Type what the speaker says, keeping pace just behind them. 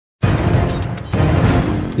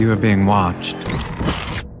You are being watched.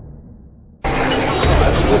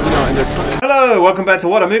 Hello, welcome back to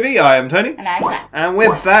WhatAreMovie. I am Tony. And I'm back. And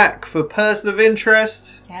we're back for Person of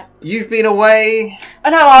Interest. Yep. You've been away. I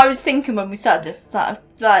know, I was thinking when we started this, sort of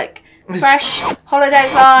like fresh holiday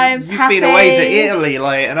vibes, You've happy. been away to Italy,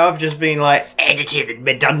 like, and I've just been like editing in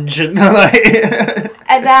my dungeon.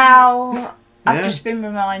 And now I've Yeah. just been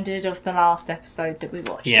reminded of the last episode that we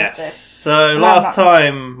watched. Yes. Of this. So last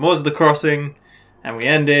time was The Crossing, and we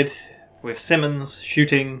ended with Simmons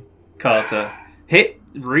shooting Carter. Hit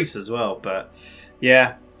Reese as well, but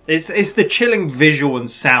yeah. It's the chilling visual and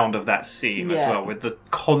sound of that scene as well, with the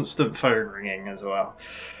constant phone ringing as well.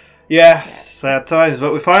 Yeah, sad times,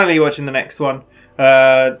 but we're finally watching the next one.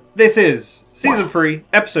 This is Season 3,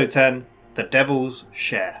 Episode 10, The Devil's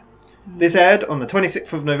Share. This aired on the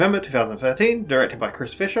 26th of November 2013, directed by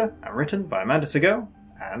Chris Fisher, and written by Amanda Segel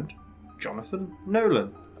and Jonathan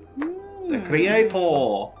Nolan, the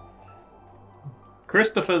creator.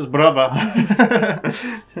 Christopher's brother.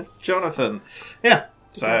 Jonathan. Yeah.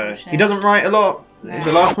 So, he doesn't write a lot. No.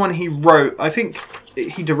 The last one he wrote, I think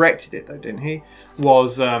he directed it though, didn't he?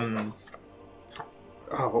 Was, what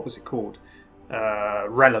was it called?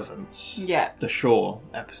 Relevance. Yeah. The Shore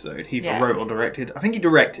episode. He either wrote or directed. I think he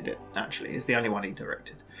directed it, actually. It's the only one he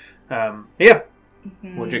directed. Yeah.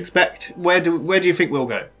 What do you expect? Where do you think we'll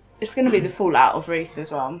go? It's going to be the fallout of Reese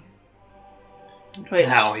as well. Which,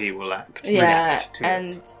 how he will act. Yeah, react to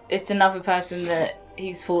and it's another person that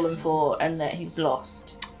he's fallen for and that he's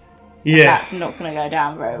lost. Yeah. And that's not going to go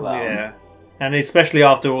down very well. Yeah. And especially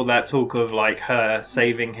after all that talk of like her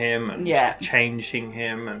saving him and changing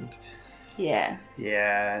him and Yeah.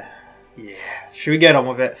 Should we get on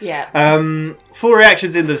with it? Yeah. Full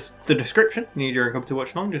reactions in the description. You need your copy to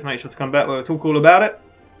watch along. Just make sure to come back where we'll talk all about it.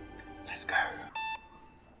 Let's go.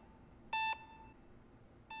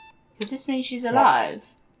 Could this mean she's alive?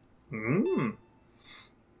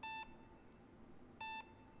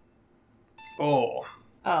 Oh.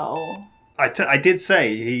 Oh. I did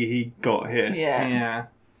say he got hit. Yeah. Yeah.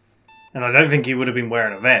 And I don't think he would have been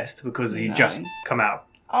wearing a vest because he just come out.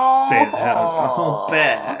 Oh.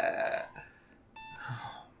 Bet.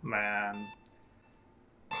 Man.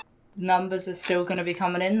 Numbers are still going to be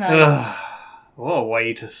coming in though. What a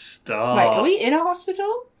way to start. Wait, are we in a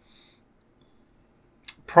hospital?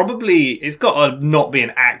 Probably, it's got to not be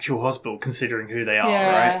an actual hospital considering who they are,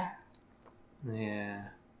 right? Yeah.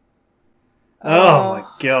 Oh my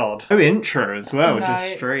god. No intro as well,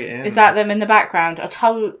 just straight in. Is that them in the background?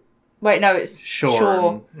 Wait, no, it's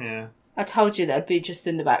Shore. Yeah. I told you that'd be just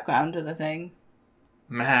in the background of the thing.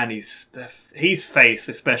 Man, his face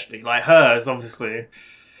especially, like hers, obviously.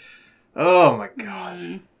 Oh my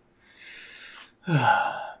god.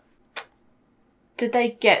 Did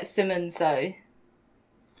they get Simmons though?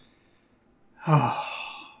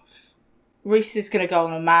 Reese is going to go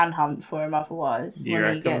on a manhunt for him otherwise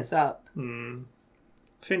when he gets up.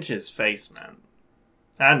 Finch's face, man.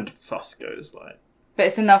 And Fusco's, like. But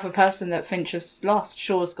it's another person that Finch has lost.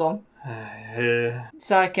 Shore's gone.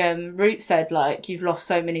 It's like Root said, like, you've lost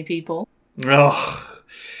so many people. Oh.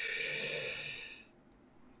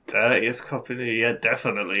 Dirtiest copy, yeah,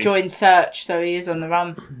 definitely. Join search, so he is on the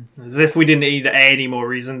run. As if we didn't need any more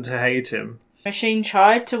reason to hate him. Machine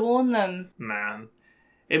tried to warn them. Man.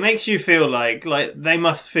 It makes you feel like they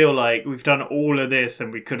must feel like we've done all of this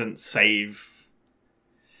and we couldn't save.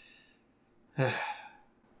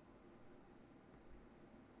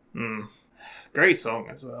 Great song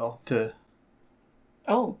as well.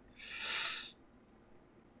 Oh.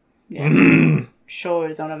 Yeah. Shore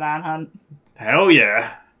is on a manhunt. Hell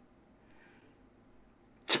yeah.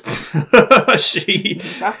 She.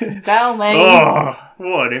 Fucking tell me. Oh,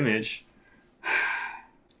 what an image.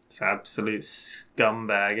 It's absolute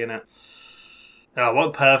scumbag, innit? Oh, what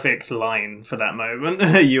a perfect line for that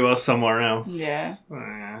moment. You are somewhere else. Yeah.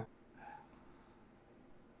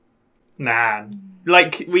 Nah.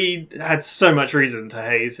 Like, we had so much reason to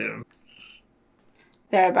hate him.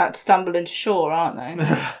 They're about to stumble into Shore, aren't they?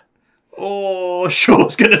 Oh,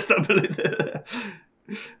 Shore's gonna stumble in there.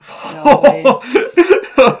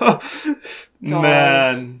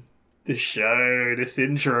 Man. This show, this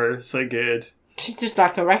intro, so good. She's just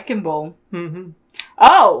like a wrecking ball.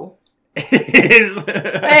 Oh!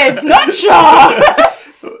 It's not Shore!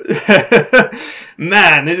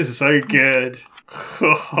 Man, this is so good.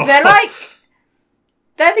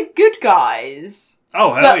 They're the good guys.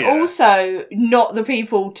 Oh, hell but yeah. also not the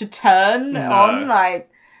people to turn on. Like,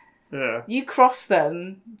 yeah. you cross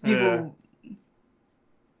them, you will...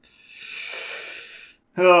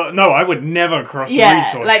 No, I would never cross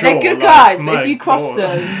Reese or like, Shore. they're good guys, but my if you cross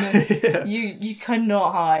God. them, you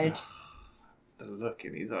cannot hide. The look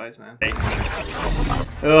in his eyes, man.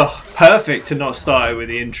 Ugh, perfect to not start it with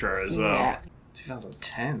the intro as well. Yeah.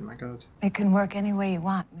 2010, my god. It can work any way you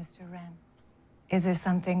want, Mr. Wren. Is there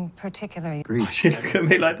something particular? Why'd you look at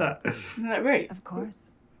me like that? Isn't that right? Of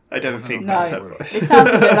course. I don't think No. that's her voice. It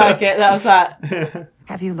sounds a bit like it. That was that.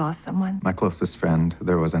 Have you lost someone? My closest friend,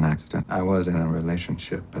 there was an accident. I was in a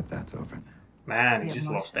relationship, but that's over now. Man, he just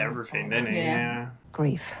lost everything, didn't he? Yeah.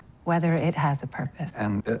 Grief, whether it has a purpose.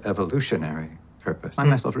 And evolutionary purpose. I find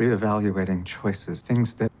myself reevaluating choices,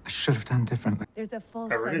 things that I should have done differently. There's a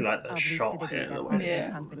full I really sense like that of shot lucidity here, the that way only it's-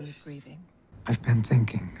 accompanies grieving. I've been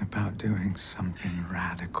thinking about doing something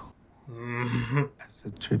radical as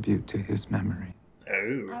a tribute to his memory.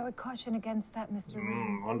 Oh. I would caution against that, Mr.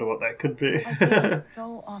 Wren. Wonder what that could be. I see this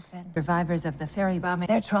so often. Survivors of the ferry bombing,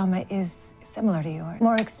 their trauma is similar to yours.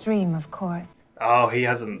 More extreme, of course. Oh, he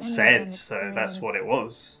hasn't Many of said, them so that's what it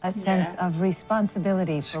was. A sense of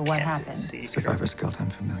responsibility for what Kept it happened. secret. Survivor's guilt, I'm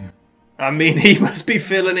familiar. I mean, he must be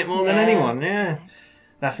feeling it more than Yeah. anyone, yeah.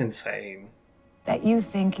 That's insane. That you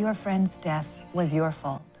think your friend's death was your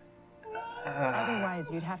fault.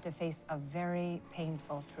 Otherwise, you'd have to face a very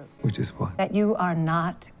painful truth. Which is what? That you are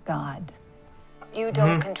not God. You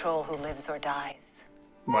don't control who lives or dies.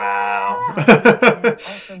 Wow. Powerlessness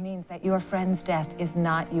also means that your friend's death is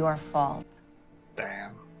not your fault.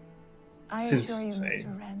 Damn. I It's assure you, insane.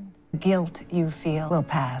 Mr. Wren, the guilt you feel will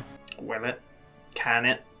pass. Will it? Can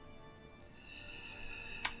it?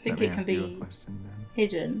 I think Let me it can ask you a be question then.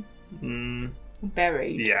 hidden, Mm,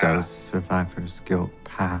 buried. yeah. Does survivor's guilt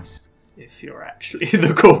pass? If you're actually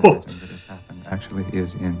the cause. Everything that has happened actually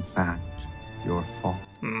is, in fact, your fault.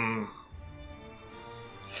 Mm.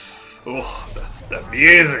 Oh, the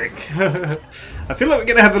music. I feel like we're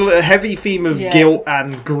going to have a heavy theme of Yeah. guilt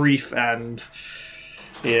and grief and...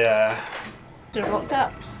 Yeah. Should have rocked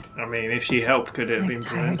up. I mean, if she helped, could it have I'm been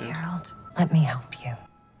tired, prevented? Harold. Let me help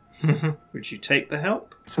you. Would you take the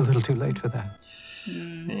help? It's a little too late for that, Yeah.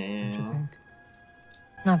 don't you think?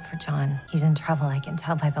 Not for John. He's in trouble. I can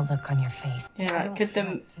tell by the look on your face. I Yeah, don't could the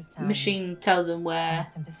want to sound machine tell them where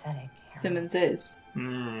unsympathetic, Harold. Simmons is?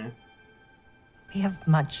 Mm. We have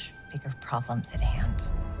much bigger problems at hand.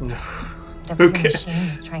 Whatever Okay. your machine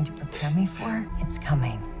was trying to prepare me for, it's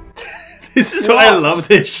coming. This is why I love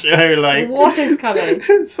this show. Like, What is coming?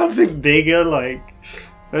 something bigger. Like,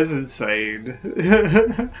 that's insane.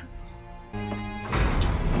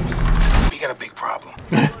 We got a big problem.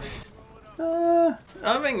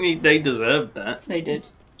 I think they deserved that. They did.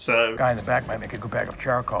 So, Guy in the back might make a good bag of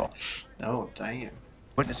charcoal. oh damn.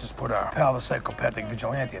 Witnesses put our pal, the psychopathic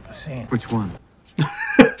vigilante, at the scene. Which one?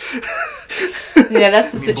 Yeah,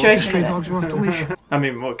 that's the Both the situation. stray isn't it? dogs were off the leash. I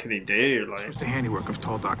mean, what can he do? Like, It's the handiwork of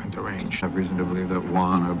tall, dark, and deranged. I have reason to believe that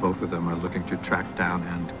one or both of them are looking to track down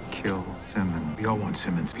and kill Simmons. We all want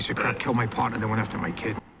Simmons. Piece of crap killed my partner, then went after my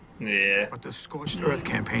kid. yeah. But the Scorched Earth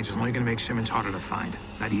campaigns is only going to make Simmons harder to find,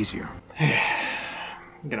 not easier.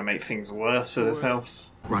 I'm gonna make things worse for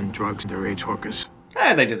themselves. Run drugs, underage hookers.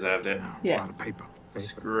 They deserved it. A Yeah. lot of paper.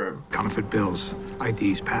 Screw 'em. Counterfeit bills,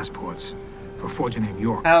 IDs, passports. For a fortune named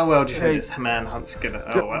York. How well do you think this manhunt's gonna?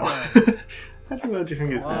 Oh well. How well do you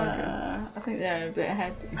think it's gonna I think they're a bit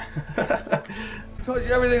ahead. go? Told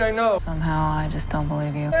you everything I know. Somehow, I just don't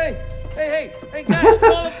believe you. Hey, guys,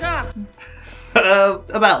 call the cops.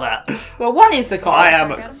 About that. Well, one is the cops. I am.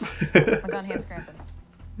 My gun hand's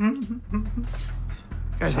cramping.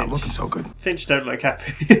 Guy's not looking so good. Finch don't look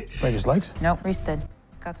happy. Break his legs? Nope, Reese did.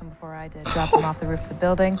 Got to him before I did. Dropped him off the roof of the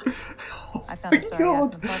building. I found him sorry ass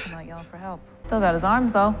in the parking lot yelling for help. Still got his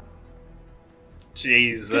arms though.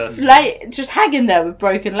 Jesus. Just hanging there with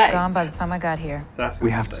broken legs. Gone by the time I got here. That's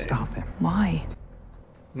We have to insane. stop him. Why?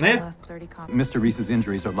 Yeah. Last 30 cops. Mr. Reese's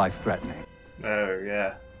injuries are life-threatening. Oh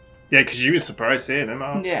yeah. Yeah, because you were surprised seeing him.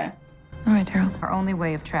 Oh. Yeah. All right, Harold. Our only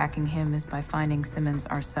way of tracking him is by finding Simmons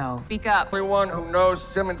ourselves. Speak up. Everyone who knows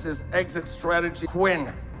Simmons' exit strategy,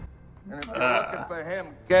 Quinn. And if you're looking for him,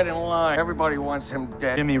 get in line. Everybody wants him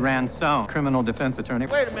dead. Jimmy Ransone, criminal defense attorney.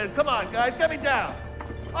 Wait a minute, come on, guys, get me down.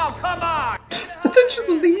 Oh, come on! They're just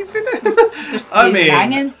leaving him. Just I leave him mean,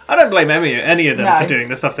 hanging. I don't blame any of them No. for doing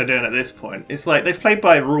the stuff they're doing at this point. It's like they've played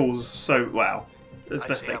by rules so well, as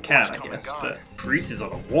best they can, I guess. But Reese is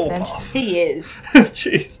on a warpath. He is.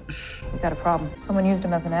 Jeez. We got a problem. Someone used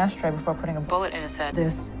him as an ashtray before putting a bullet in his head.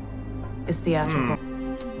 This is theatrical.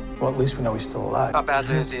 Well, at least we know he's still alive. How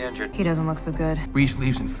badly is he injured? He doesn't look so good. Reese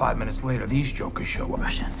leaves, and 5 minutes later, these jokers show up.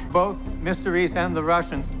 Russians. Both Mr. Reese and the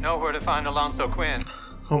Russians know where to find Alonso Quinn.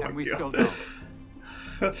 Oh my And we god. still don't.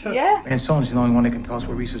 Yeah. And Solan's the only one that can tell us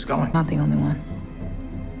where Reese is going. Not the only one.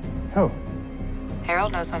 Who?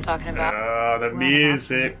 Harold knows what I'm talking about. Ah, the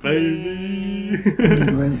music, baby. We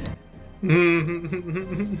need route.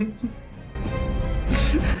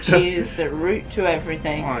 She is the root to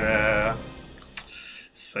everything. Oh, yeah.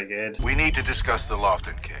 So good. We need to discuss the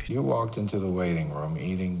Lofton case. You walked into the waiting room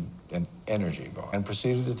eating an energy bar and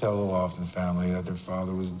proceeded to tell the Lofton family that their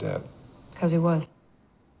father was dead. Because he was.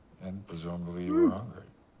 And presumably you were hungry.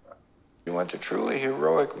 You went to truly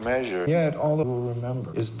heroic measure. Yet all that we'll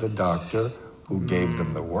remember is the doctor who gave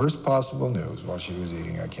them the worst possible news while she was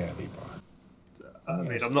eating a candy bar. I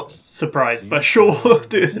mean, I'm not surprised, but sure,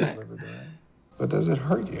 dude. But does it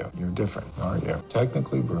hurt you? You're different, aren't you?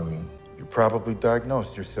 Technically brilliant. You probably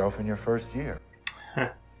diagnosed yourself in your first year.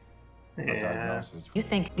 Yeah. You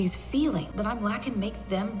think these feelings that I'm lacking make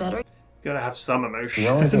them better? Gotta have some emotion. The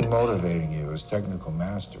only thing motivating you is technical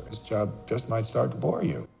mastery. This job just might start to bore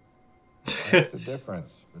you. That's the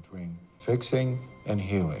difference between fixing and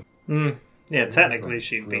healing. Yeah, technically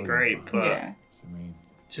she'd be great, but Yeah.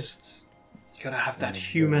 just you gotta have that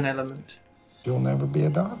human element. You'll never be a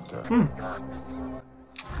doctor. I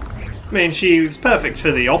mean, she was perfect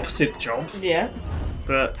for the opposite job. Yeah.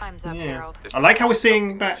 But Time's up, yeah. Harold. I like how we're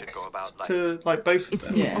seeing back to like both of It's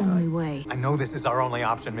them. the only way. I know this is our only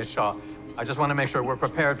option, Miss Shaw. I just want to make sure we're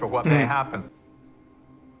prepared for what may happen.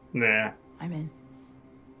 Yeah. I'm in.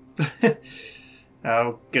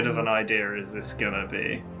 How good of an idea is this gonna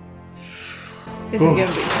be? This is going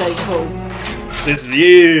to be so cool. This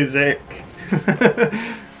music!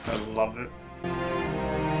 I love it.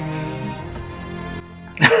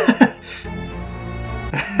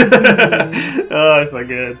 Oh, it's so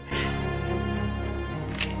good.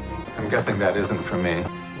 I'm guessing that isn't for me.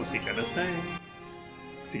 What's he gonna say?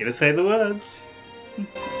 Is he gonna say the words?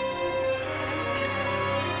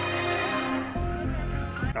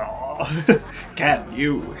 Oh, can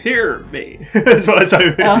you hear me? That's what it's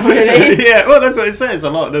hoping. Oh, really? Yeah, well, that's what it says a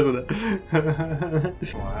lot, doesn't it?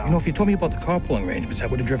 Wow. You know, if you told me about the carpooling arrangements, I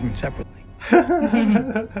would have driven them separately.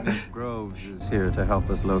 Miss Groves is here to help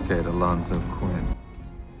us locate Alonzo Quinn.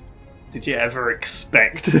 Did you ever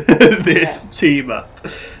expect this team up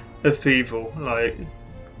of people? Like,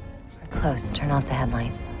 We're close. Turn off the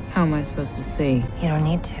headlights. How am I supposed to see? You don't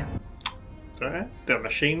need to. okay, the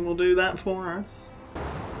machine will do that for us.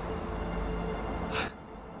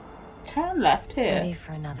 Turn left here. Steady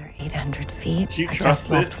for another 800 feet. Do you I trust just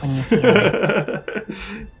left this? when you feel it.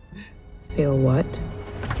 Feel what?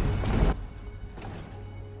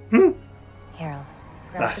 Harold,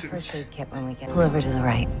 grab That's the first insane. aid kit when we get. Pull over to the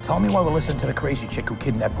right. Tell me why we're listening to the crazy chick who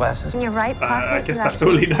kidnapped glasses. In your right pocket, I guess you that's have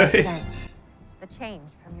all he 85 knows. cents. The change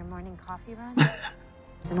from your morning coffee run.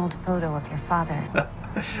 It's an old photo of your father.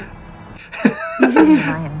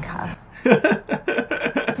 Lion cub. Do you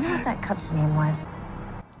know what that cub's name was?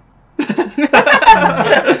 That's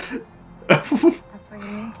where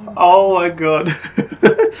your name came from. Oh my god.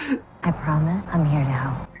 I promise I'm here to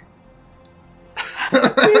help. He's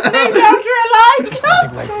named after a lion I cub.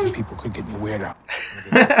 think life with people could get me weirder.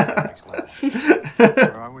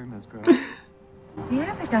 Where are we, Miss Groves? Do you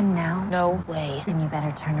have a gun now? No way. Then you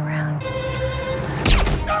better turn around.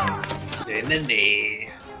 In the knee.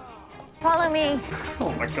 Follow me.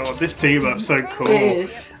 Oh my god, this team up's so cool. It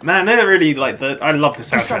is. Man, they're really like the. I love the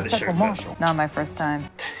soundtrack of this show. Marshall. Not my first time.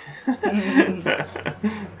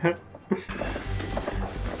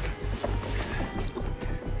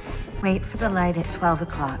 Wait for the light at 12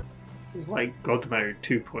 o'clock. This is like God Mode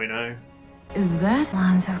 2.0. Is that?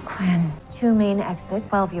 Alonzo Quinn. It's 2 main exits.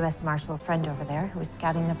 12 U.S. Marshals friend over there who was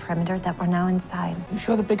scouting the perimeter that we're now inside. You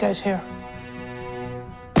sure the big guy's here?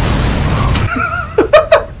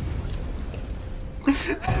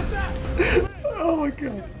 Oh my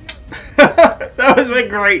god. That was a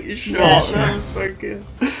great shot. Yeah. That was so good.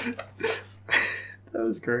 That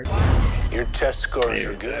was great. Your test scores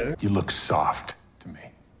are good. You look soft to me.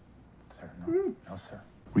 Sir, no. No, sir.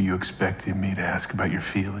 Were you expecting me to ask about your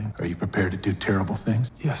feelings? Are you prepared to do terrible things?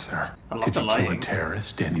 Yes, sir. I love Could the you kill a lighting. terrorist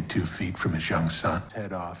standing 2 feet from his young son?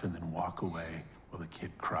 Head off and then walk away while the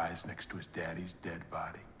kid cries next to his daddy's dead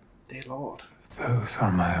body. Dear Lord. Those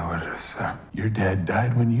are my orders, sir. Your dad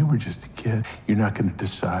died when you were just a kid. You're not going to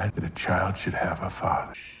decide that a child should have a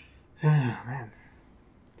father. Man.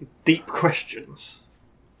 The deep questions.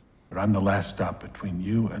 But I'm the last stop between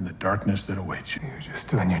you and the darkness that awaits you. You're just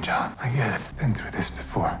doing your job. I get it. Been through this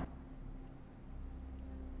before.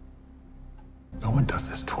 No one does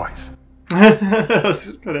this twice. I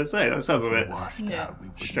was gonna say, that sounds a bit Washed Yeah. out. We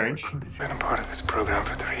wouldn't have strange. recruited you. Been a part of this program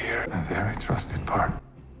for 3 years. A very trusted part.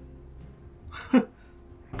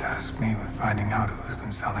 Tasked me with finding out who's been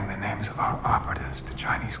selling the names of our operatives to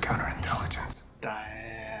Chinese counterintelligence.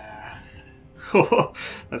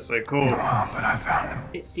 That's so cool. Oh, but I found him.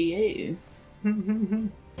 It's you.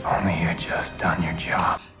 Only you just done your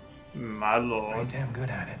job. My lord. Pretty damn good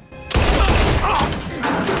at it.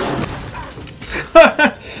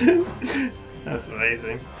 That's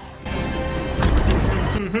amazing.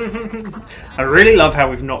 I really love how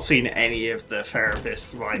we've not seen any of the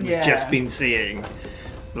therapists, like, we've just been seeing,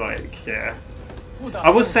 like, yeah. I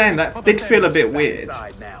was saying that did feel a bit weird.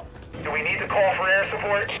 Do we need to call for air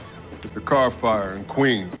support? It's a car fire in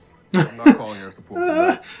Queens. I'm not calling air support.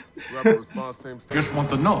 Rapid response teams. Just want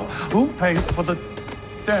to know who pays for the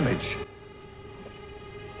damage.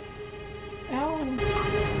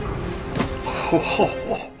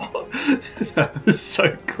 That was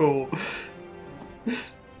so cool.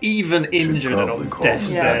 Even injured and on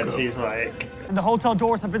death's bed, he's like... And the hotel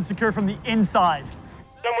doors have been secured from the inside.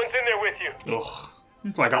 Someone's in there with you. Ugh.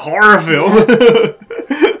 It's like a horror film.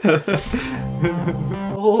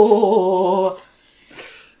 Oh.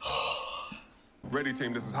 Ready,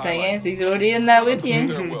 team, this is high. Yes, he's already in there with you.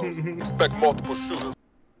 Expect multiple shooters.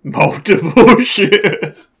 Multiple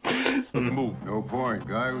shooters. Let's move. No point.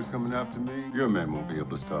 Guy who's coming after me, your man won't be able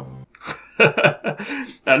to stop him.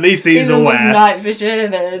 At least he's Even aware. with night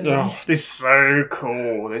vision and... Oh, this is so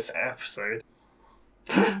cool, this episode.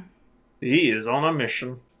 He is on a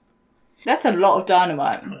mission. That's a lot of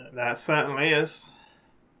dynamite. That certainly is.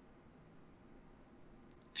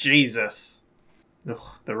 Jesus.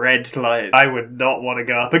 Ugh, the red light. I would not want to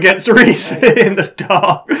go up against Reese in the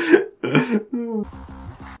dark.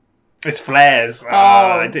 It's flares. Oh.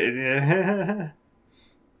 I did, yeah.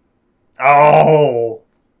 Oh.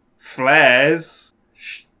 Flares.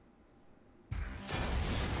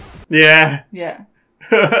 Yeah. Yeah.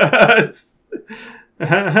 I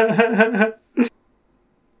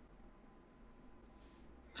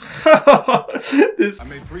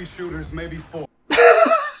made 3 shooters, maybe 4.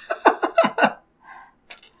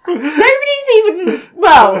 Nobody's even...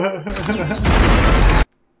 Well...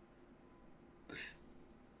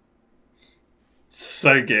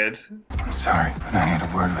 So good. I'm sorry, but I need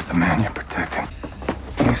a word with the man you're protecting.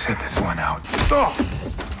 You set this one out.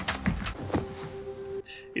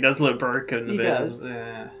 He does look broken a He bit. does.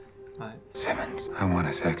 Yeah. Like... Simmons, I want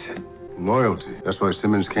his exit. Loyalty. That's why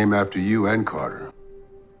Simmons came after you and Carter.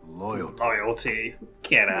 Loyalty. Loyalty.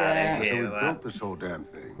 Get out of So here. we That. built this whole damn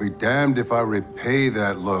thing. Be damned if I repay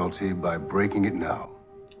that loyalty by breaking it now.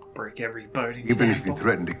 Break every boat. Even if you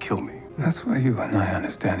threaten to kill me. That's why you and I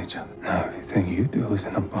understand each other. Now, everything you do is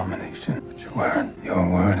an abomination. But your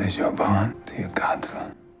word is your bond to your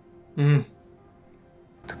godson. Mm.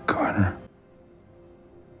 To Carter.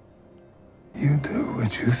 You do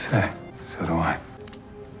what you say. So do I.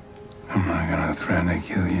 I'm not gonna threaten to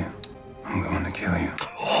kill you. I'm going to kill you.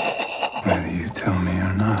 Whether you tell me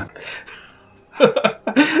or not.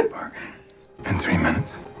 In 3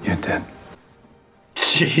 minutes, you're dead.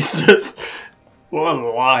 Jesus. What a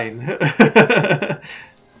line.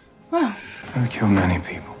 Well, I've killed many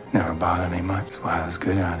people. Never bothered me much. That's why I was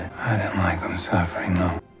good at it. I didn't like them suffering,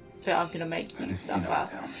 though. so I'm gonna make you suffer.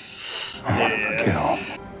 I want to forget all.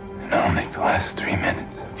 And I'll make the last 3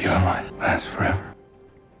 minutes of your life last forever.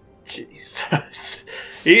 Jesus.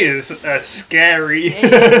 He is a scary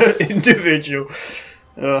individual.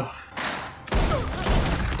 Ugh.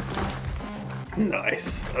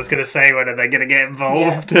 Nice. I was going to say, when are they going to get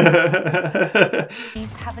involved? Please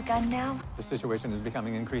have a gun now? The situation is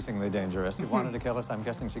becoming increasingly dangerous. He wanted to kill us. I'm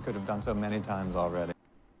guessing she could have done so many times already.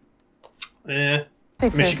 Yeah.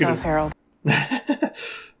 Speak for yourself, Harold.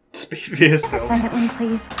 Speak for yourself. Second one,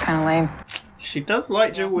 please. It's kind of lame. She does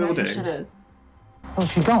like dual wielding. Oh,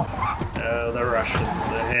 she don't. Oh, the Russians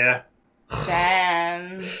are here.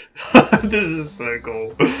 Damn. This is so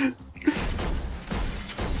cool.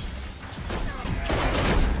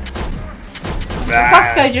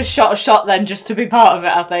 Fusco just shot a shot then just to be part of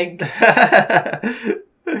it, I think.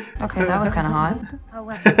 Okay, that was kind of hot. Oh,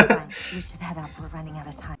 well, she's fine. We should head up. We're running out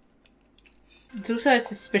of time. There's also a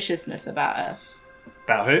suspiciousness about her.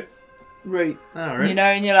 About who? Root. Oh, really? You know,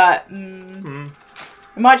 and you're like,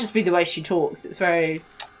 It might just be the way she talks. It's very...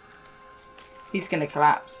 He's gonna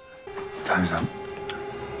collapse. Time's up.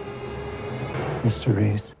 Mr.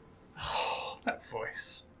 Reese. Oh, that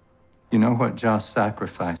voice. You know what Joss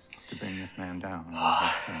sacrificed to bring this man down? All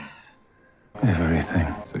his things.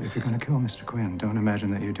 Everything. So if you're gonna kill Mr. Quinn, don't imagine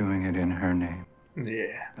that you're doing it in her name.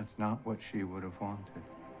 Yeah. That's not what she would have wanted.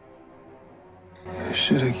 You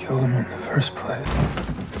should have killed him in the first place.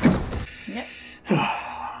 Yep.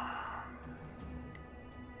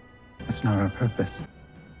 That's not our purpose.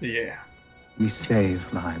 Yeah. We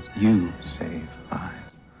save lives. You save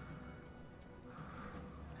lives.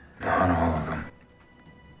 Not all of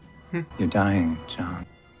them. You're dying, John.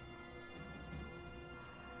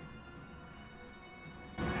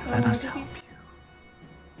 Let us help you.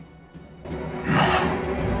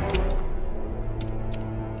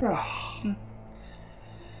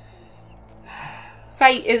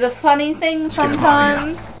 Fate is a funny thing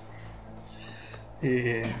sometimes.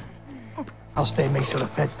 Yeah. I'll stay and make sure the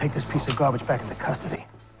feds take this piece of garbage back into custody.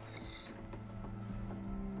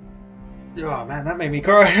 Oh man, that made me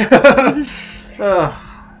cry.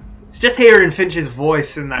 It's just hearing Finch's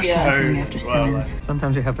voice in that tone as well.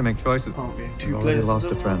 Sometimes you have to make choices. You've already lost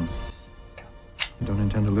a friend. You don't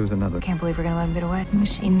intend to lose another. Can't believe we're gonna let him get away. The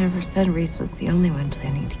machine never said Reese was the only one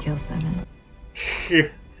planning to kill Simmons.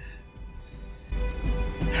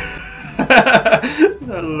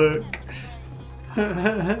 That look.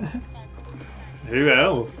 Who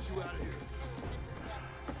else?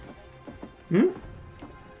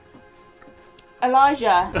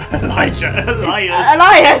 Elijah. Elias.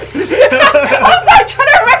 Elias. I was like trying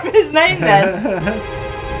to remember his name then.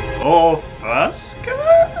 Or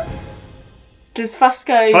Fusco? Does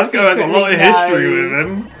Fusco? Fusco has a lot of history with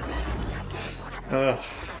him.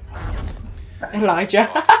 Elijah.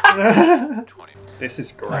 This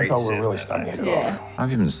is great. I thought we were really starting to get off. Have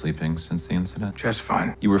you been sleeping since the incident? Just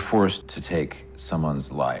fine. You were forced to take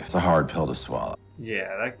someone's life. It's a hard pill to swallow.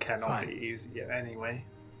 Yeah, that cannot be easy anyway.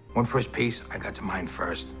 One first piece, I got to mine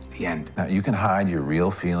first. The end. Now, you can hide your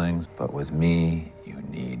real feelings, but with me, you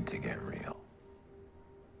need to get real.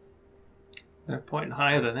 No point in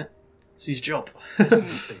hiding it. It's his job. This is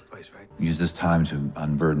a safe place, right? Use this time to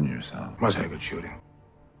unburden yourself. Wasn't a good shooting.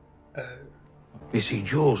 You see,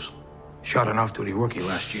 Jules shot an off-duty rookie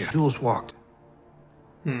last year. Jules walked.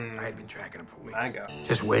 I had been tracking him for weeks.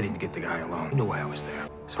 Just waiting to get the guy alone. He knew why I was there.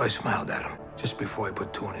 So I smiled at him just before I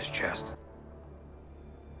put 2 in his chest.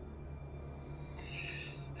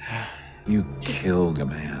 You killed a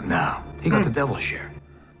man. No, he got the devil's share.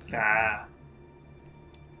 Ah.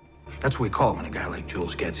 That's what we call it when a guy like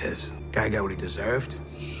Jules gets his. Guy got what he deserved.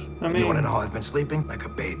 I You mean, want to know how I've been sleeping? Like a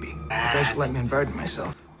baby. But they should let me unburden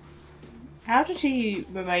myself. How did he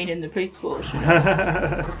remain in the police force?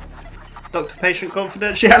 doctor-patient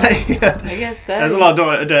confidentiality. I guess so. There's a lot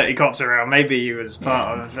of dirty cops around. Maybe he was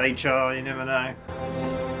part of HR. You never know.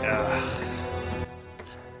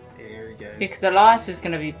 Here he goes. Because Elias is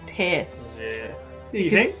going to be pissed. Yeah. You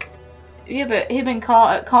think? Yeah, but him and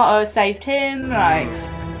Carter saved him. Like,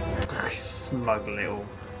 smug little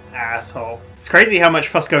asshole. It's crazy how much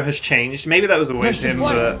Fusco has changed. Maybe that was always him,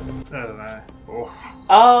 but I don't know.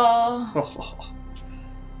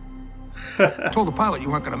 I told the pilot you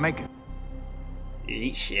weren't going to make it.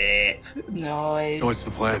 Eat shit. No. So what's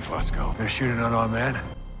the plan, Fusco? Gonna shoot an unarmed man?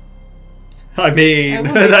 I mean,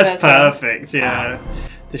 that's perfect, yeah,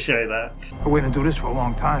 to show that. We're waiting to do this for a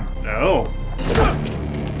long time. Oh.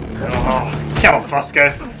 Come on,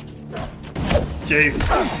 Fusco. Jeez.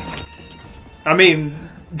 I mean...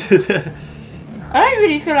 I don't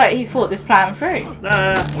really feel like he thought this plan through.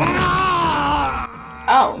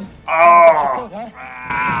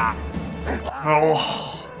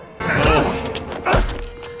 Oh.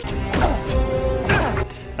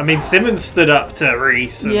 I mean, Simmons stood up to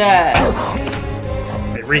Reese.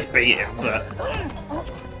 And Reese beat him, but...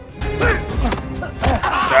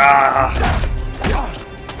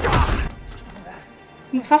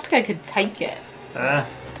 Fusco could take it.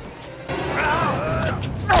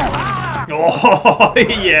 Oh,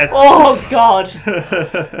 yes. Oh, God.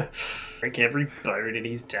 Break every bone in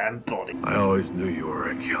his damn body. I always knew you were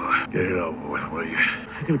a killer. Get it over with, will you?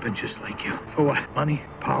 I could have been just like you. For what? Money?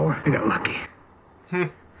 Power? I got lucky. I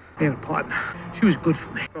had a partner. She was good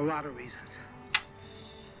for me for a lot of reasons.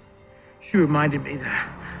 She reminded me that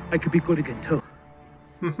I could be good again, too.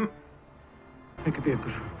 I could be a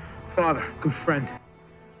good father, good friend,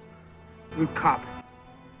 good cop.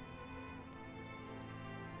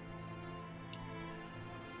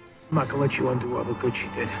 I'm not gonna let you undo all the good she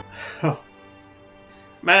did.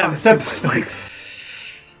 Man, this episode.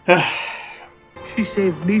 She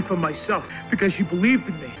saved me from myself because she believed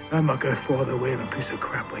in me. I'm not gonna throw her away in a piece of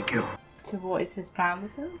crap like you. So what is his plan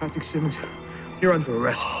with him? Patrick Simmons, you're under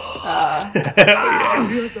arrest. You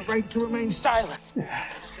have the right to remain silent.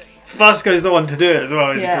 Fusco's the one to do it as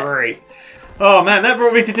well. It's great. Oh man, that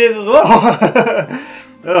brought me to tears as well.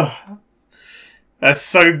 Oh. That's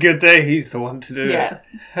so good that he's the one to do it.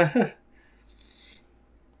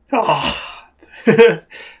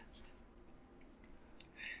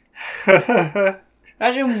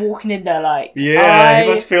 Imagine walking in there like, yeah, he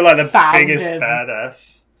must feel like the biggest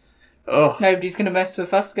badass. Oh, nobody's gonna mess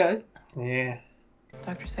with Fusco. Yeah.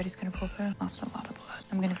 Doctor said he's gonna pull through. Lost a lot of blood.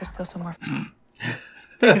 I'm gonna go steal some more.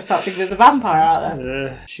 They're gonna start thinking there's a vampire out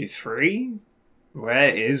there. She's free? Where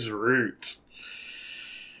is Root?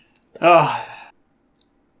 Oh.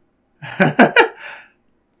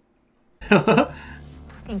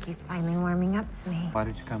 The think he's finally warming up to me. Why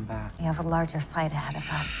did you come back? We have a larger fight ahead of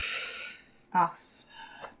us. Us.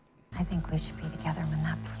 I think we should be together when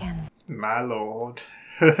that begins. My lord.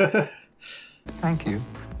 Thank you.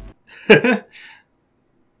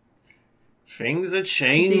 Things are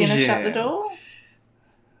changing. Is he gonna shut the door?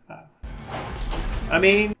 I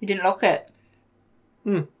mean... He didn't lock it.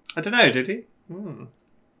 I don't know, did he?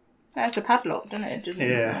 That's a padlock, doesn't it?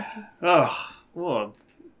 Yeah. Oh, what a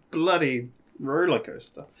bloody roller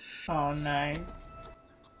coaster. Oh no.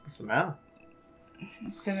 What's the matter?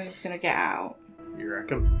 Simmons gonna get out. You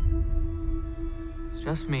reckon? It's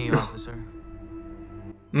just me, officer.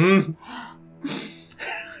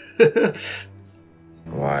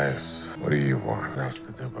 Elias, what do you want us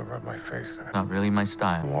to do but rub my face in it? Not really my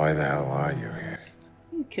style. Why the hell are you here?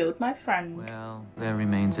 You killed my friend. Well, there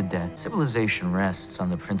remains a debt. Civilization rests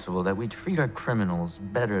on the principle that we treat our criminals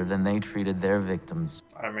better than they treated their victims.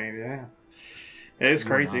 I mean, yeah. It is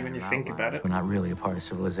crazy when you think about it. We're not really a part of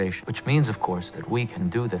civilization, which means, of course, that we can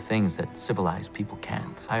do the things that civilized people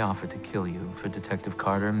can't. I offered to kill you for Detective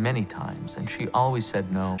Carter many times, and she always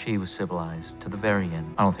said no. She was civilized to the very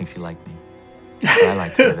end. I don't think she liked me, but I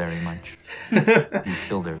liked her very much. You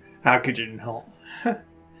killed her. How could you not?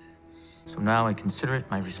 So now I consider it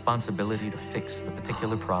my responsibility to fix the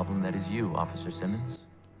particular problem that is you, Officer Simmons.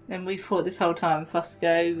 And we thought this whole time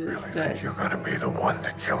Fusco was Really think you're gonna be the one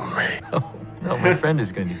to kill me? No, my friend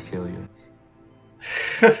is going to kill you.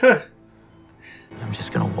 I'm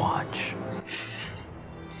just going to watch.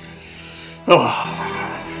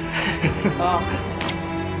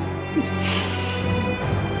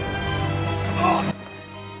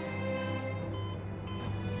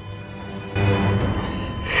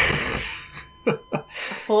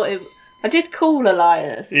 I did call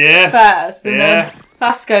Elias first, and then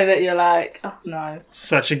Fusco that you're like, oh, nice.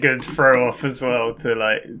 Such a good throw off as well to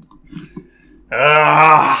like.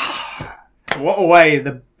 What a way.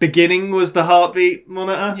 The beginning was the heartbeat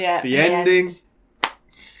monitor. Yeah. The ending.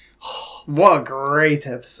 What a great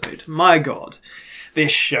episode. My God.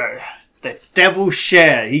 This show. The devil's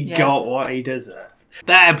share. He got what he deserved.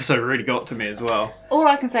 That episode really got to me as well. All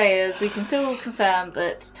I can say is we can still confirm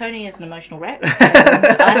that Tony is an emotional wreck.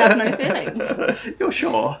 I have no feelings. You're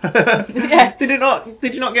sure? Yeah. Did you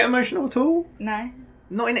not get emotional at all? No.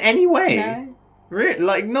 Not in any way? No. Really?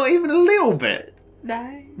 Like, not even a little bit?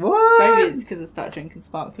 No. What? Maybe it's because I started drinking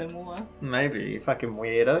sparkling water. Maybe, you fucking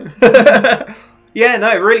weirdo. Yeah,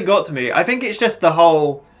 no, it really got to me. I think it's just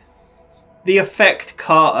the effect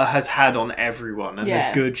Carter has had on everyone and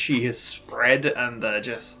the good she has spread and that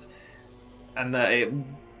it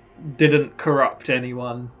didn't corrupt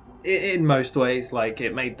anyone in most ways. Like,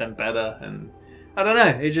 it made them better, and I don't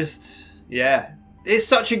know, it just, yeah. It's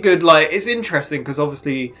such a good, like, it's interesting because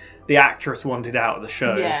obviously the actress wanted out of the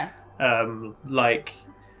show. Yeah. Like,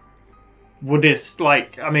 would this,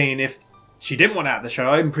 like, I mean, if she didn't want out of the show,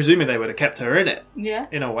 I'm presuming they would have kept her in it. Yeah.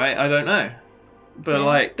 In a way, I don't know.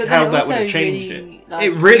 But, but how that would have changed really, it. Like,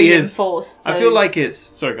 it really is. I feel like it's...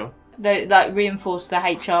 Sorry, go on. They, like, reinforce the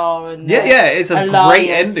HR and it's a great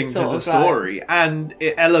ending to the story. Like... And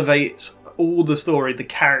it elevates all the story, the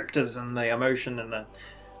characters and the emotion and the...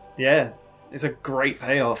 Yeah. It's a great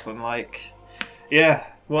payoff and, like... Yeah.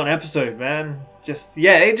 What an episode, man. Just...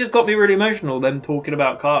 Yeah, it just got me really emotional, them talking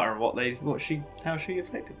about Carter and how she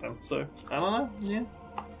affected them. So, I don't know. Yeah.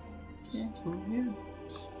 Just, yeah.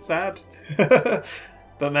 Sad.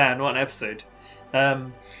 But man, what an episode.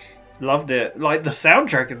 Loved it. Like, the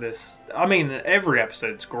soundtrack in this, I mean, every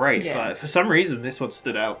episode's great, but for some reason this one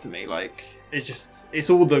stood out to me. Like, it's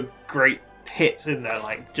all the great hits in there,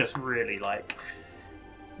 like, just really, like,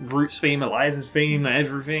 Root's theme, Elias's theme,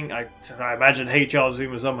 everything. I imagine HR's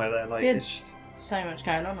theme was somewhere there. Like, it's just so much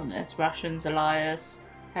going on this. Russians, Elias,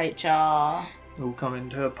 HR, all coming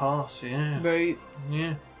to a pass. Yeah. Root.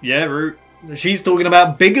 Yeah, Root. She's talking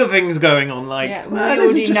about bigger things going on, like... Yeah, we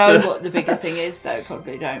already know what the bigger thing is, though,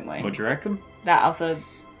 probably, don't we? What do you reckon? That other...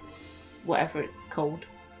 whatever it's called.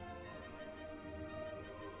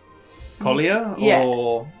 Collier? Yeah.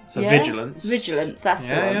 Or... So Vigilance? Vigilance, that's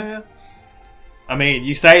the one. Yeah. I mean,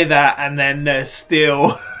 you say that, and then there's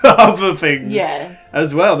still other things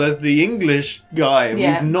as well. There's the English guy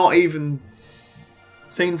we've not even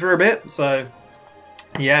seen for a bit, so...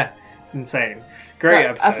 Yeah, it's insane. Great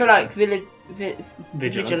episode. I feel like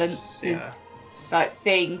Vigilance is like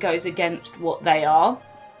thing goes against what they are,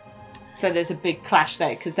 so there's a big clash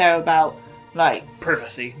there because they're about like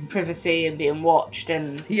privacy and being watched,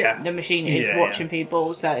 and the machine is watching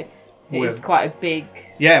people, so it's quite a big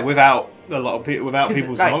without a lot of people, without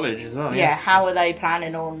people's knowledge as well. How are they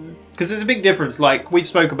planning on? Because there's a big difference. Like we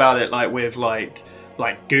spoke about it, like with like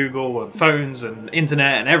like Google and phones and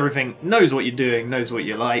internet and everything knows what you're doing, knows what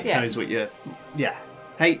you like, Yeah. knows what you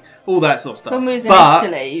hate, all that sort of stuff. When we was in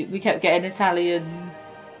Italy, we kept getting Italian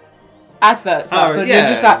adverts up, and you're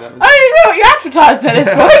just like, I don't know what you advertised at this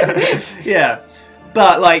point. Yeah.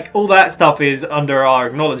 But, like, all that stuff is under our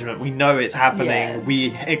acknowledgement. We know it's happening. Yeah.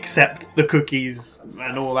 We accept the cookies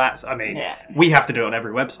and all that. I mean, we have to do it on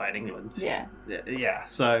every website in England. Yeah. Yeah,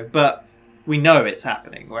 so, but we know it's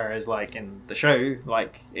happening. Whereas, like, in the show,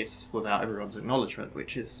 like, it's without everyone's acknowledgement,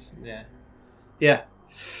 which is, yeah.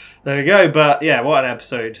 There we go. But, yeah, what an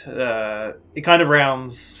episode. It kind of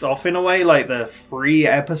rounds off in a way, like the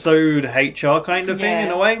 3-episode HR kind of thing,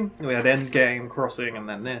 in a way. We had Endgame, Crossing, and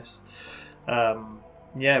then this.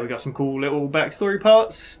 We got some cool little backstory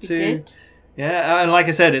parts too. Yeah, and like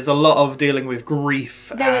I said, it's a lot of dealing with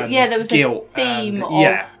grief and there was guilt a theme and,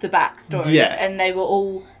 of the backstories, and they were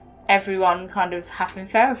all everyone kind of having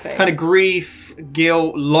therapy. Kind of grief,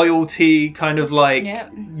 guilt, loyalty, kind of like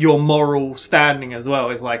your moral standing as well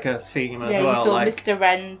is like a theme as well. Yeah, you saw like Mr.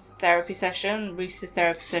 Wren's therapy session, Reese's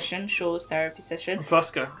therapy session, Shaw's therapy session,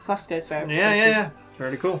 Fusco's therapy session. Yeah,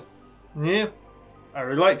 really cool. Yeah. I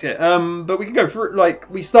really liked it. But we can go through. Like,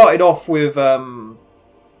 we started off with not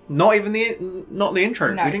the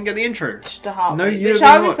intro. No. We didn't get the intro. Just a heartbeat. No, which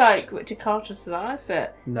I was like, did Carter survive?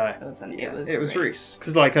 But no, it wasn't. Yeah, it was Reese.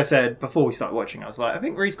 Because, like I said before we started watching, I was like, I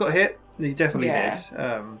think Reese got hit. He definitely did.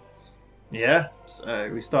 So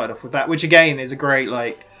we started off with that, which again is a great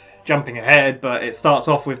like jumping ahead, but it starts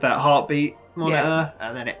off with that heartbeat monitor,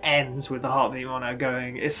 and then it ends with the heartbeat monitor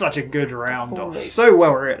going. It's such a good round off. So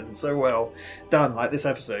well written, so well done. Like, this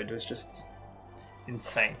episode was just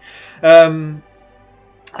insane. And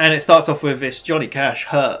it starts off with this Johnny Cash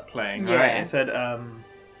Hurt playing, right? It said,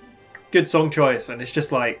 good song choice, and it's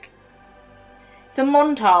just like... It's a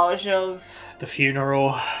montage of... the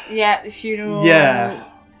funeral. Yeah, the funeral. Yeah.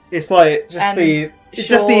 It's like, just the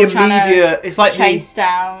immediate... It's like chase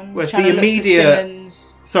down. Well, it's the immediate...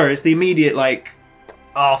 Sorry, it's the immediate, like,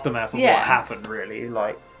 aftermath of what happened, really.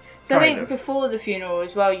 Like, so I think before the funeral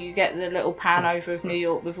as well, you get the little pan over of New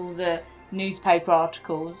York with all the newspaper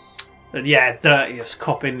articles. Yeah, dirtiest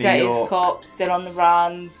cop in New York. Dirtiest cop, still on the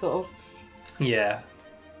run, sort of. Yeah.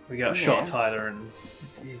 We got a shot of Tyler and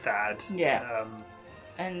his dad. Yeah.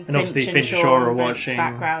 And obviously Finch and Shaw are watching.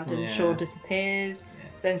 Background, and Shaw disappears.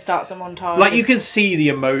 Then starts a montage. Like, you can see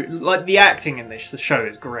the like the acting in this. The show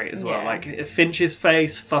is great as well. Yeah. Like Finch's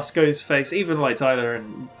face, Fusco's face, even like Tyler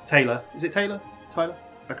and Taylor. Is it Taylor? Tyler?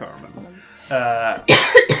 I can't remember.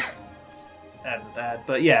 And the dad,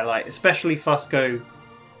 but yeah, like especially Fusco,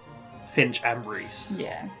 Finch, and Reese.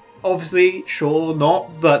 Yeah. Obviously, Shaw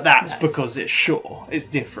not, but that's because it's Shaw. It's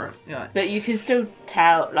different. Yeah. But you can still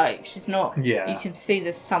tell, like, she's not. Yeah. You can see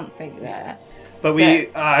there's something there. But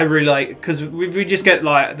I really like, because we just get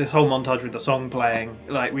like this whole montage with the song playing.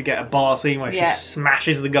 Like, we get a bar scene where she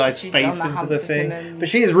smashes the guy's face into the thing. But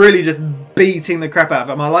she is really just beating the crap out of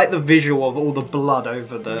him. I like the visual of all the blood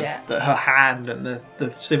over her hand and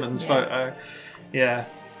the Simmons photo. Yeah.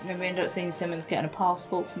 And then we end up seeing Simmons getting a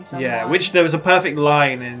passport from someone. Yeah, which there was a perfect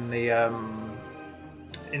line in the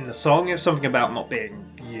song. It was something about not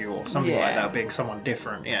being you or something like that, being someone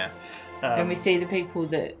different. Yeah. And we see the people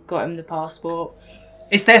that got him the passport.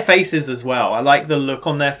 It's their faces as well. I like the look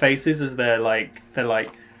on their faces as they're like,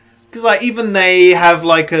 because like even they have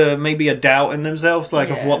like maybe a doubt in themselves,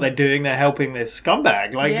 like of what they're doing. They're helping this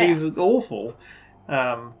scumbag. Like he's awful.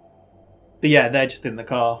 But yeah, they're just in the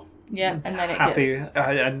car. Yeah, and then it happy gets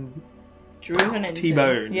and driven into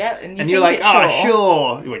T-bone. Yeah, and you're like,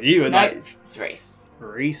 sure. Well, you were like, it's Reese.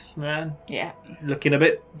 Reese, man. Yeah. Looking a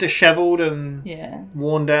bit dishevelled and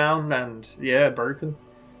worn down and broken.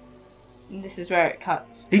 And this is where it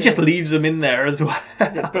cuts. He just leaves them in there as well.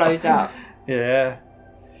 As it blows up. Yeah.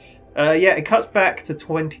 It cuts back to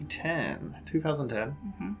 2010,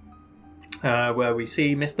 where we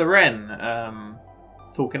see Mr. Wren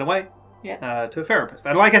talking away to a therapist.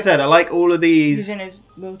 And like I said, I like all of these. He's in his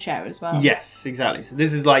wheelchair as well. Yes, exactly. So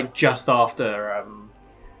this is like just after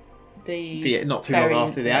the not too long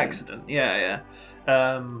after the accident.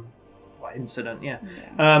 Incident.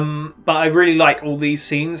 But I really like all these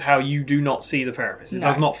scenes, how you do not see the therapist. It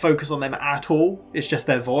does not focus on them at all. It's just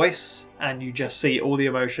their voice, and you just see all the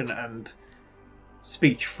emotion and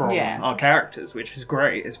speech from our characters, which is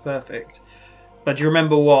great. It's perfect. But do you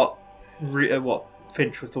remember what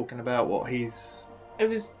Finch was talking about? It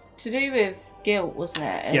was to do with guilt, wasn't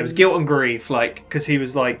it? It was guilt and grief, like, because he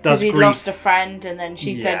was like, does he'd grief... lost a friend, and then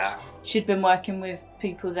she said she'd been working with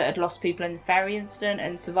people that had lost people in the ferry incident,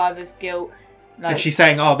 and survivor's guilt. Like, and she's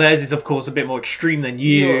saying, theirs is of course a bit more extreme than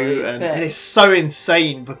you, and it's so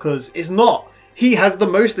insane because it's not. he has the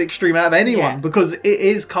most extreme out of anyone Yeah. because it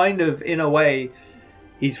is kind of, in a way,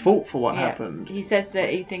 his fault for what Yeah. happened. He says that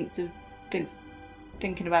he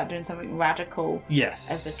thinking about doing something radical Yes.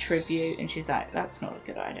 as a tribute, and she's like, that's not a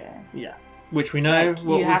good idea. Yeah. Which we know, Like,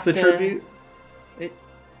 what you was have the to- tribute? It's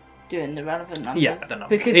doing the relevant numbers. Yeah, the numbers.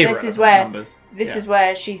 Because this is Irrelevant where numbers. this Yeah. is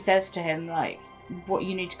where she says to him, like, what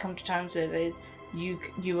you need to come to terms with is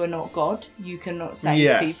you are not God. You cannot save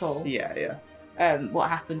Yes. people. Yeah. What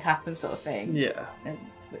happens sort of thing. Yeah.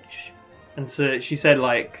 Which And so she said,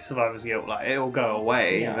 like, survivor's guilt, like, it'll go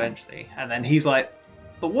away Yeah. eventually. And then he's like,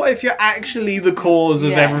 but what if you're actually the cause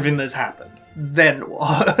of Yeah. everything that's happened? Then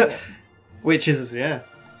what? Which is,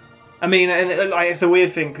 I mean, and, like, it's a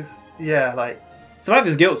weird thing, because, like,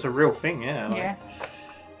 survivor's guilt's a real thing, like, yeah.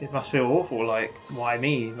 it must feel awful, like, why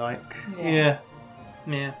me? Like, Yeah.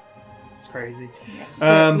 it's crazy.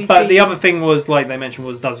 But But we the see- other thing was, like, they mentioned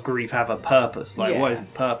was, does grief have a purpose? Like, what Yeah. is the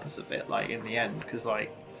purpose of it, like, in the end? Because,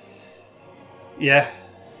 like,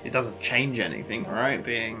 it doesn't change anything, right?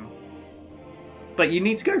 But you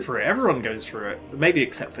need to go through it. Everyone goes through it. Maybe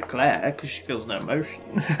except for Claire, because she feels no emotion.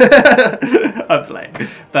 I'm playing.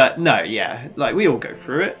 But no, like, we all go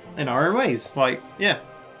through it in our own ways. Like,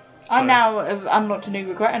 I now have unlocked a new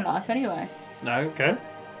regret in life anyway. No, okay.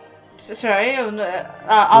 Sorry,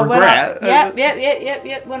 Regret?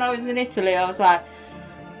 Yep. When I was in Italy, I was like,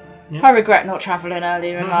 I regret not travelling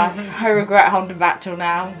earlier in life. I regret holding back till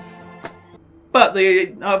now. But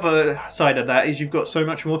the other side of that is you've got so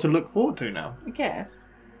much more to look forward to now. I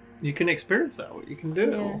guess. You can experience that. You can do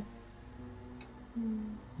it all.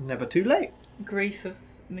 Never too late. Grief of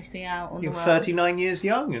missing out on You're the world. 39 years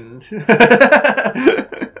young and...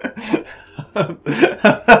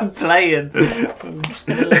 I'm playing. I'm just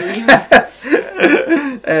going to leave.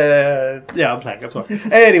 I'm playing. I'm sorry.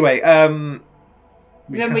 Anyway, Then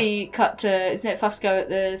we cut to, isn't it Fusco at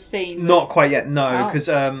the scene? Not quite yet, no, Oh. because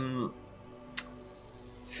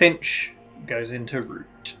Finch goes into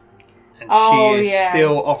Root, and Oh, she is yes.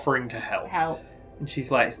 still offering to help. Help. And she's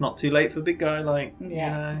like, it's not too late for big guy, like, you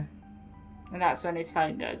know. And that's when his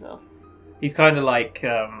phone goes off. He's kind of like,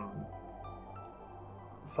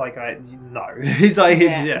 it's like, no. He's like,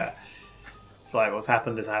 Yeah. It's like, what's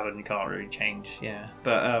happened has happened, you can't really change,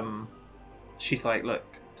 But she's like, look,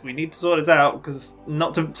 we need to sort it out, because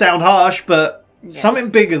not to sound harsh, but something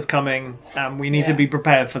big is coming, and we need to be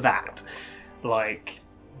prepared for that. Like,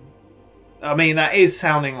 I mean, that is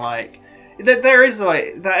sounding like... There is,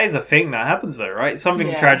 like, that is a thing that happens, though, right?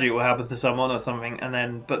 Something tragic will happen to someone or something, and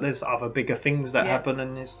then... But there's other bigger things that happen,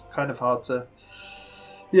 and it's kind of hard to...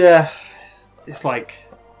 It's like...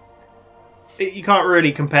 you can't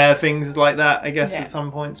really compare things like that, I guess, at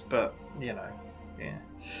some points, but, you know,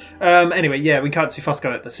 anyway, we cut to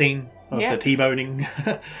Fusco at the scene of the T-boning.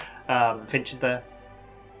 Finch is there.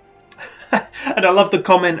 And I love the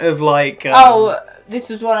comment of, like... this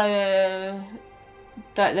was one of...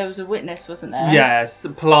 that there was a witness, wasn't there? Yes,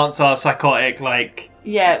 plants are psychotic, like...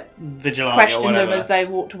 Yeah. Vigilante or Questioned whatever. them as they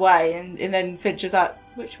walked away, and then Finch was like,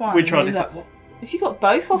 which one? Which one And he is was that? like, have you got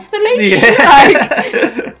both off the leash?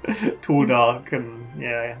 Like, Tall, dark, and,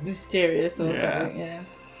 mysterious or something,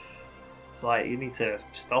 It's like, you need to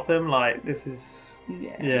stop him, like, this is...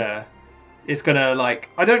 It's gonna, like...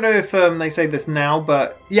 I don't know if they say this now,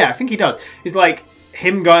 but... Yeah, I think he does. It's like,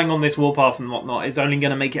 him going on this warpath and whatnot is only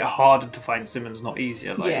gonna make it harder to find Simmons, not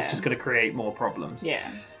easier. Like, it's just gonna create more problems. Yeah.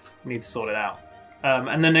 We need to sort it out.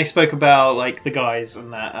 And then they spoke about, like, the guys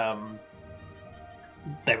and that...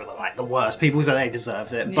 they were, like, the worst people, so they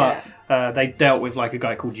deserved it. But they dealt with, like, a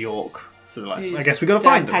guy called York. So, like, I guess we gotta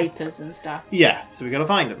find him. Papers and stuff. Yeah, so we gotta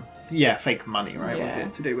find him. Yeah, fake money, right? Was Yeah.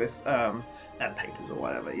 it to do with and papers or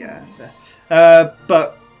whatever? Yeah.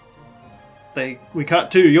 But we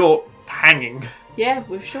cut to York hanging. Yeah,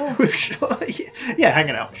 with Shaw. With Shaw,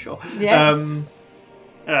 hanging out with Shaw. Yeah.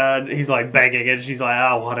 He's like begging, and she's like,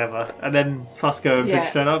 "Oh, whatever." And then Fusco and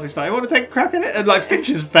Finch turn up. He's like, "I want to take a crack at it," and like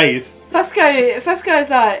Finch's face.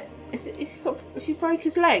 Fusco's like, "If he broke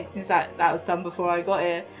his legs," and he's like, "That was done before I got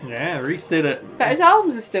here." Yeah, Reese did it. But his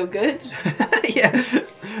arms are still good.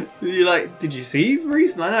 You're like, did you see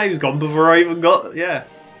Reese? I know he was gone before I even got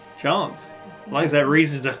chance. Like I said,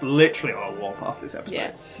 Reese is just literally on a warpath this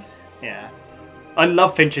episode. Yeah. I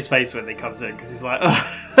love Finch's face when he comes in because he's like,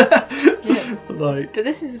 like. But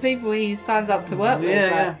this is the people he stands up to work with.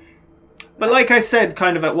 Yeah. But like I said,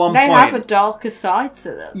 kind of at one they point, have a darker side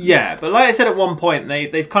to them. Yeah, but like I said at one point,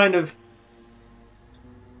 they've kind of.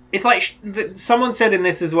 It's like someone said in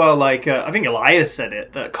this as well. Like I think Elias said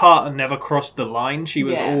it, that Carter never crossed the line. She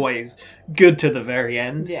was always good to the very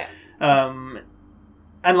end. Yeah.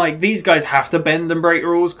 And like these guys have to bend and break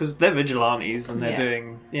rules because they're vigilantes and they're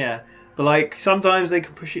doing. But But like sometimes they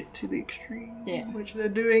can push it to the extreme, Yeah. which they're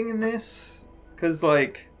doing in this. Because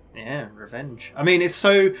like, yeah, revenge. I mean, it's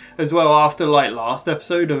so as well after like last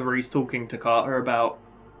episode of Reese talking to Carter about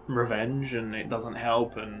revenge, and it doesn't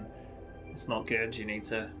help, and it's not good. You need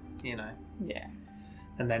to, you know. Yeah.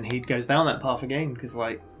 And then he goes down that path again because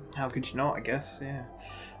like, how could you not? I guess, yeah.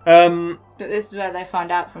 But this is where they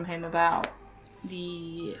find out from him about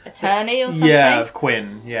the attorney or something. Yeah, of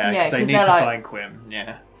Quinn. Yeah, because they need to like, find Quinn.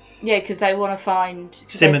 Yeah. Yeah, because they want to find.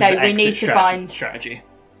 Simmons' they say we exit need to find strategy.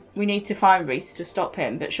 We need to find Reese to stop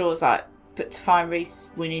him, but Shaw's like, but to find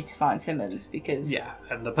Reese, we need to find Simmons because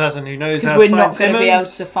and the person who knows how we're to find not going to be able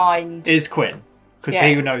Simmons to find is Quinn because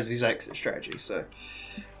he knows his exit strategy. So,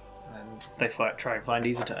 and they try and find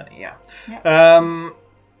his attorney. Yeah.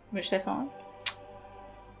 Which they find.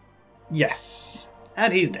 Yes,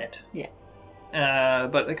 and he's dead. Yeah.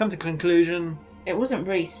 But they come to conclusion. It wasn't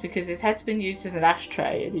Reese because his head's been used as an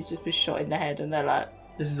ashtray and he's just been shot in the head, and they're like,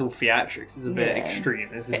 this is all theatrics. It's a bit extreme.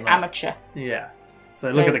 This is not amateur. Yeah. So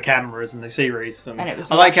they look at the cameras and they see Reese, and it was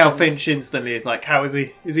I like how Russians. Finch instantly is like, "How is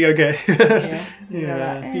he? Is he okay?"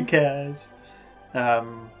 Yeah. He cares.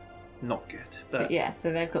 Not good, but yeah.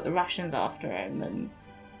 So they've got the Russians after him, and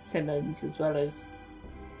Simmons as well as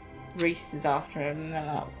Reese is after him, and they're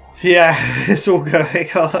like, yeah, it's all going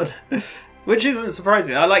hard. Which isn't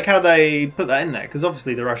surprising. I like how they put that in there because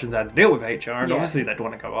obviously the Russians had to deal with HR, and obviously they'd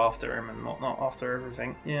want to go after him and not after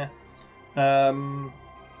everything. Yeah.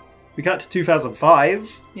 We got to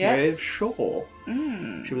 2005 with Shaw.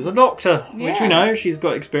 She was a doctor, which we know she's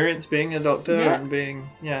got experience being a doctor and being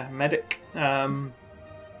a medic. And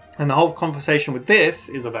the whole conversation with this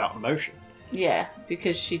is about emotion. yeah,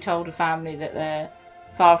 because she told a family that their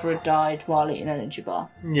father had died while eating an energy bar.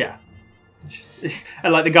 Yeah.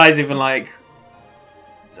 And like the guy's even like,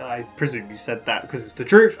 I presume you said that because it's the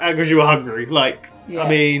truth and because you were hungry. Like, I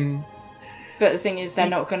mean, but the thing is, they're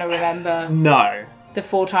not going to remember. No. The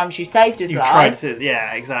 4 times you saved his life. Tried to,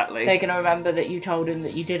 yeah, exactly. They're going to remember that you told him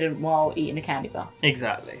that you didn't while eating a candy bar.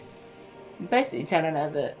 Exactly. Basically telling her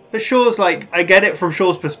that. But Shaw's like, I get it from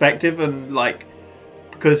Shaw's perspective, and like,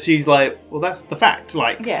 because she's like, well, that's the fact.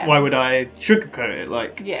 Like, why would I sugarcoat it?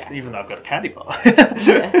 Like, even though I've got a candy bar.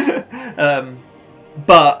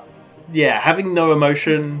 But yeah, having no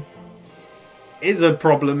emotion is a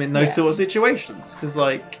problem in those sort of situations because,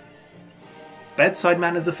 like, bedside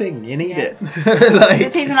manner's a thing. You need it. Like,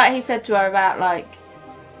 it's even like he said to her about like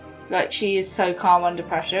she is so calm under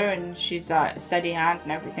pressure, and she's like a steady hand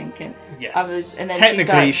and everything. And yes, and then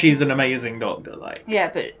technically she's an amazing doctor. Like, yeah,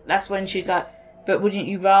 but that's when she's like, but wouldn't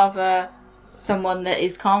you rather someone that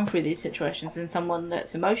is calm through these situations than someone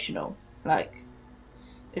that's emotional? Like,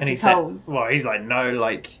 and he said, well, he's like, no,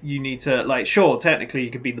 like, you need to, like, sure, technically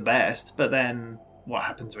you could be the best, but then what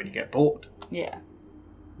happens when you get bored? Yeah.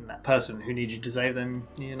 And that person who needs you to save them,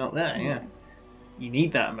 you're not there. Yeah. You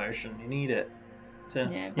need that emotion. You need it.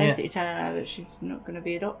 Basically telling her that she's not going to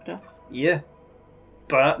be a doctor. Yeah.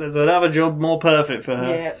 But there's another job more perfect for her.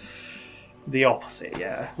 Yeah. The opposite,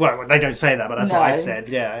 yeah. Well, they don't say that, but that's what I said,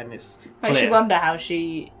 yeah, and it's clear. Makes you wonder how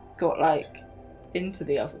she got, like, into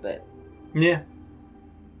the other bit. Yeah.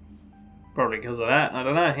 Probably because of that. I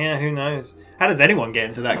don't know. Yeah, who knows? How does anyone get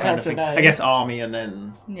into that kind of thing? Know. I guess army and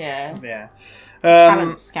then... Yeah. Yeah.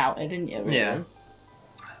 Talent scouted, didn't you, really? Yeah.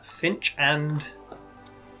 Finch and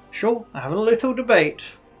Shaw are having a little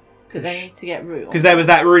debate. That they need to get Root on. Because there was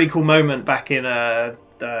that really cool moment back in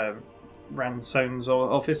Ransone's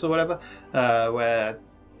office or whatever, where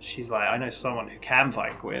she's like, I know someone who can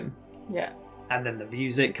find Quinn. Yeah. And then the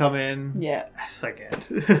music come in. Yeah. That's so good.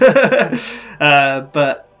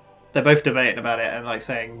 But they're both debating about it and like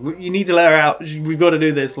saying, you need to let her out. We've got to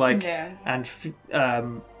do this. Like, and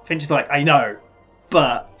Finch is like, I know,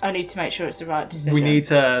 but I need to make sure it's the right decision. We need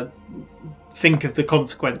to think of the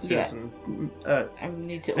consequences and we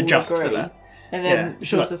need to adjust all agree. for that. And then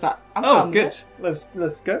Shaw's just like, I'm oh, fine good. with it.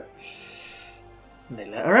 Let's go. And they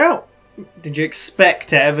let her out. Did you expect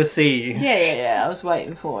to ever see? Yeah. I was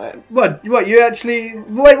waiting for it. What you actually?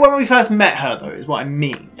 Wait, when we first met her though, is what I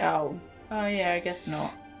mean. Oh yeah, I guess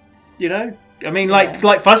not. You know, I mean, like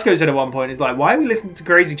Fusco said at one point, is like, why are we listening to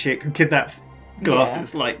crazy chick who kidnapped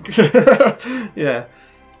glasses? Like, yeah.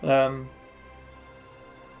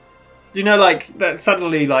 Do you know, like, that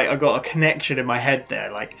suddenly, like, I got a connection in my head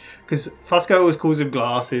there, like, because Fusco always calls him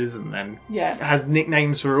Glasses and then has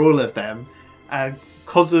nicknames for all of them, and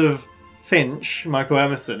because of Finch, Michael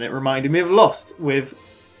Emerson, it reminded me of Lost with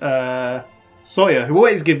Sawyer, who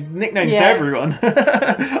always gives nicknames to everyone.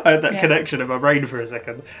 I had that connection in my brain for a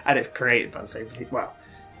second, and it's created by the same people. Well,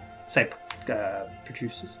 same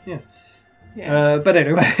producers, But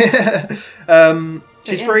anyway,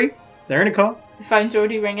 she's free. They're in a car. The phone's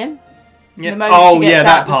already ringing. Yeah. The moment Oh she gets yeah, out,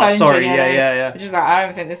 that the part. phone's Sorry. ringing, Yeah. Which is like, I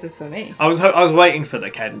don't think this is for me. I was waiting for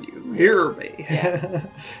the "Can you hear me?" Yeah.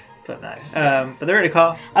 But no. But they're in a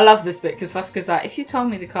car. I love this bit because Fusker's like, if you told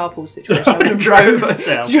me the carpool situation, I would have drove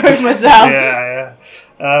myself. Yeah.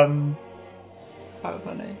 It's quite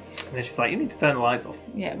funny. And then she's like, "You need to turn the lights off."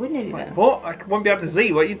 Yeah, we're nearly there. What? I won't be able to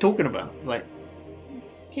see. What are you talking about? It's like,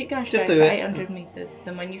 keep going straight for 800 meters.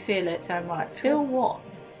 Then when you feel it, turn right. Feel what?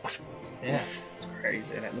 Yeah, it's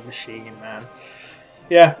crazy, isn't it? The machine, man.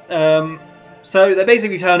 Yeah. So they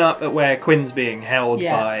basically turn up at where Quinn's being held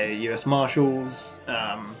by U.S. Marshals.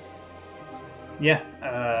 They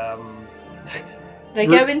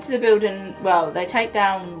go into the building. Well, they take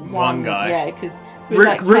down one guy. Yeah, because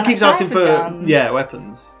Root keeps asking for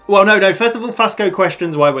weapons. Well, no. First of all, Fusco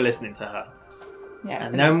questions why we're listening to her. Yeah,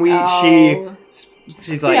 and then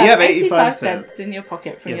she's like, "You have 85 cents in your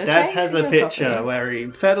pocket from your dad change has from a your picture coffee." where he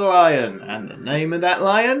fed a lion and the name of that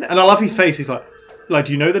lion." And I love his face. He's like,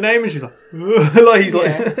 "Do you know the name?" And she's like, like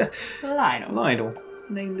Lionel.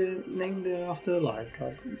 Named after the lion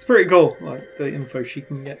cub. It's pretty cool. Like the info she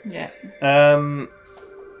can get. Yeah. And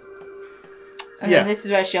then this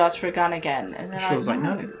is where she asks for a gun again, and then she was like,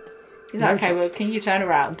 "No." He's like, "Okay, well, can you turn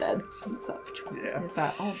around then?" It's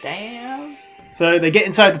like, "Oh damn." So they get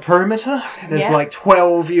inside the perimeter. There's like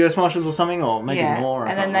 12 US Marshals or something, or maybe more.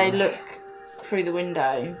 And then they look through the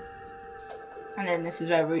window, and then this is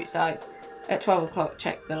where Root's like, at 12 o'clock,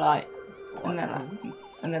 check the light,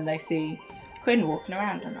 and then they see Quinn walking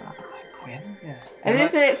around, and they're like, Quinn? Yeah. And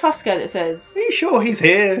isn't it Fusco that says, "Are you sure he's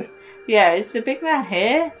here?" Yeah, is the big man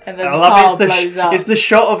here? And then I the love car it's blows up. It's the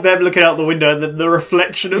shot of them looking out the window, and the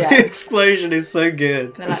reflection of the explosion is so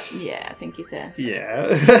good. They're like, yeah, I think he's there. Yeah.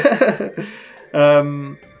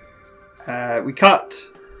 We cut.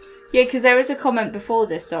 Yeah, because there is a comment before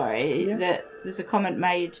this, that there's a comment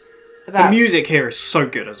made about... The music here is so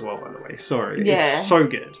good as well, by the way. Sorry. Yeah. It's so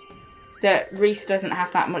good. That Reese doesn't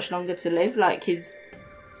have that much longer to live. Like, his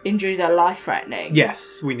injuries are life-threatening.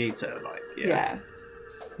 Yes, we need to, Yeah.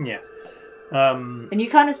 And you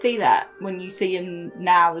kind of see that when you see him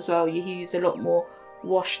now as well. He's a lot more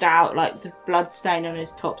washed out, like the blood stain on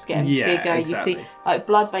his top's getting bigger. Exactly. You see like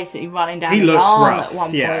blood basically running down he his looks arm rough. at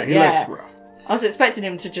one point. He looks rough. I was expecting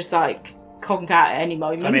him to just like conk out at any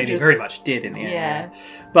moment. I mean, he very much did in the end. Yeah.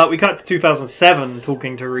 But we cut to 2007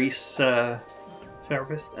 talking to Reese,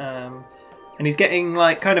 therapist, and he's getting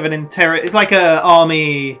like kind of an It's like a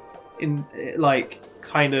army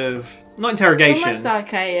kind of not interrogation. It's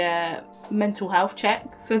almost like a mental health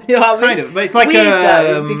check for the army. Kind of, but it's like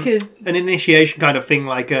because an initiation kind of thing,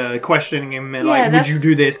 like questioning him, like, would you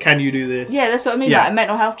do this? Can you do this? Yeah, that's what I mean, like a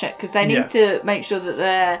mental health check, because they need to make sure that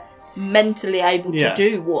they're mentally able to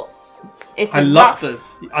do what. I love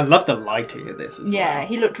the lighting of this. As well.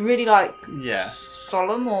 He looked really like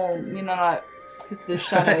solemn, or like because the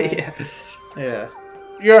shadow.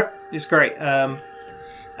 yeah, it's great.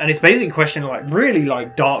 And it's basically questioning really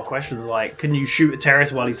dark questions, like, can you shoot a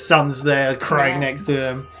terrorist while his son's there crying next to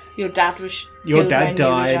him? Your dad was Your dad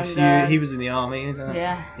died. He was in the army.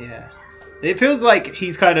 Yeah. It feels like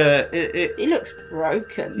he's kind of... He looks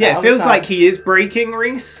broken. Yeah, it feels like he is breaking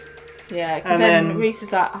Reese. Yeah, because then Reese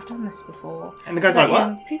is like, I've done this before. And the guy's like,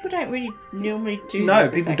 what? People don't really normally do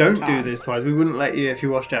this. No, people don't do this twice. We wouldn't let you if you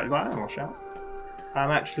washed out. He's like, I don't wash out. I'm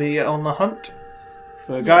actually on the hunt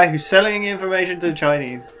for a guy who's selling information to the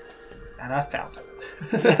Chinese. And I found it.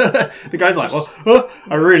 The guy's like, well,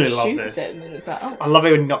 I really love this. And it's like, oh. I love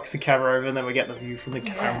it when he knocks the camera over and then we get the view from the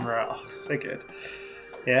camera. Oh, so good.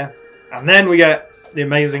 Yeah. And then we get the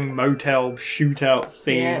amazing motel shootout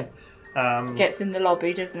scene. Gets in the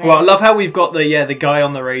lobby, doesn't he? Well, I love how we've got the guy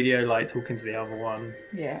on the radio talking to the other one.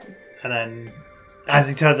 Yeah. And then as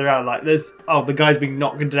he turns around, the guy's being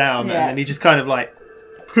knocked down, and then he just kind of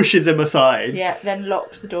pushes him aside. Yeah, then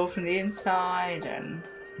locks the door from the inside and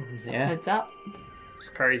heads up. It's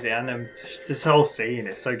crazy, and then just this whole scene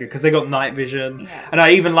is so good because they got night vision, and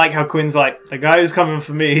I even like how Quinn's like, the guy who's coming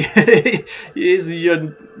for me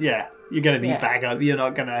you're gonna be bag up. You're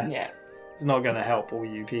not gonna. Yeah. It's not gonna help all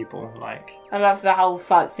you people. I love the whole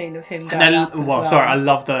fight scene of him. And then, I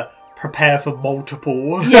love the prepare for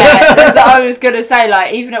multiple. Yeah, that's what I was gonna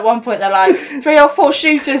say. Even at one point they're like 3 or 4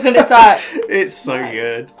 shooters, and it's like it's so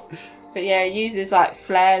good. But yeah, he uses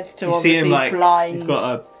flares to see him, blind. He's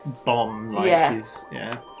got a bomb.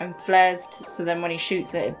 And flares. So then when he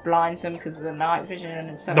shoots it blinds them because of the night vision. And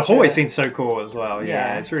it's the hallway scene's so cool as well.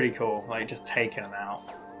 Yeah, it's really cool. Just taking them out.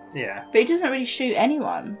 Yeah, but he doesn't really shoot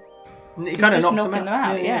anyone. He kind of knocks them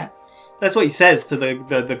out. Yeah. That's what he says to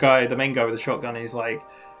the guy, the main guy with the shotgun. He's like,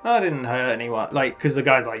 I didn't hurt anyone. Like, because the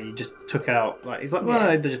guy's like, you just took out. Like, he's like, well,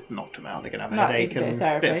 they just knocked him out. They're gonna have a headache and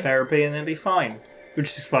a bit of therapy, and they'll be fine.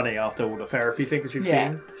 Which is funny after all the therapy things we've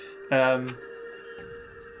seen.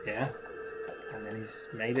 Yeah. And then he's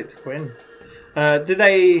made it to Quinn. Did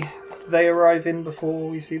they arrive in before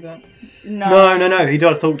we see that? No. He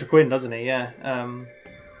does talk to Quinn, doesn't he? Yeah.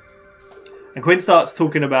 And Quinn starts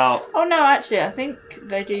talking about... Oh, no, actually, I think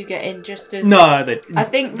they do get in just as... No, I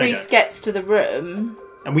think Reese gets to the room...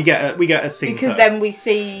 And we get a scene because first. then we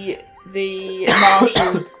see the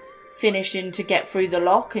marshals finishing to get through the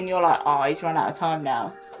lock, and you're like, oh, he's run out of time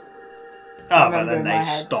now. Oh, but then they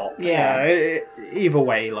stop. Yeah. Either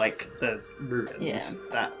way, like, the Root and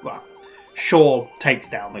that... Well, Shaw takes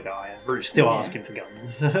down the guy, and Root's still asking for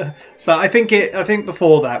guns. But I think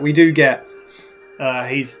before that, we do get...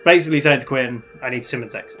 he's basically saying to Quinn, I need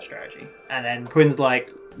Simmons' exit strategy. And then Quinn's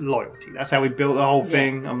like, loyalty. That's how we built the whole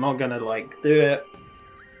thing. I'm not gonna, like, do it.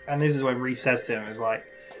 And this is when Reese says to him, is like,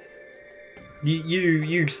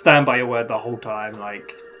 you stand by your word the whole time.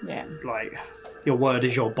 Like, your word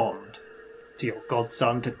is your bond. To your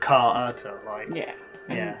godson, to Carter, to, like... Yeah.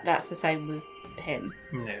 And that's the same with him.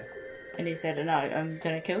 Yeah. And he said, no, I'm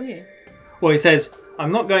gonna kill you. Well, he says...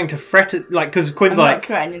 I'm not going to threaten, like, because Quinn's I'm not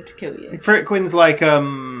threatening to kill you. Quinn's like,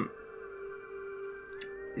 you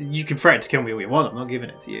can threaten to kill me all you want. I'm not giving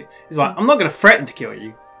it to you. He's like, I'm not going to threaten to kill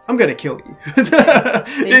you. I'm going to kill you.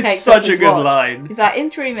 It's such a good line. He's like, in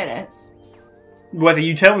 3 minutes. Whether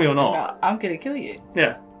you tell me or not. No, I'm going to kill you.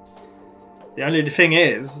 Yeah. The only thing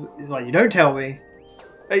is, he's like, you don't tell me.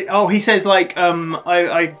 Oh, he says like,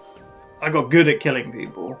 I got good at killing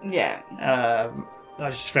people. Yeah. I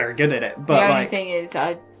was just very good at it. But the only thing is,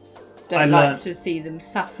 I don't like to see them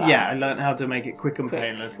suffer. Yeah, I learned how to make it quick and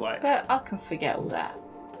painless. Like, but I can forget all that.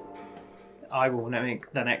 I will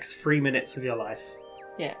make the next 3 minutes of your life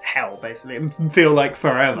hell, basically, and feel like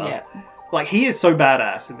forever. Yeah. Like, he is so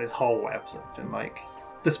badass in this whole episode, and like,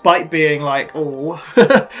 despite being like,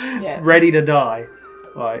 ready to die,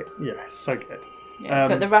 like, it's so good. Yeah,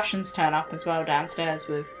 but the Russians turn up as well downstairs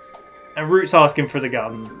with. And Root's asking for the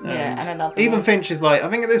gun. And another even one. Finch is like, I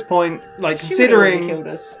think at this point, like, She considering... She killed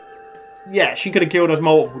us. Yeah, she could have killed us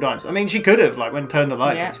multiple times. I mean, she could have, like, when turned the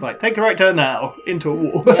lights off. It's like, take a right turn now, into a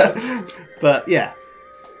wall. Yeah. But, yeah.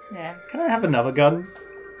 Yeah. Can I have another gun?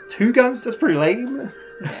 2 guns? That's pretty lame.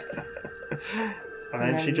 Yeah. And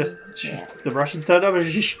then she just... The Russians turned up and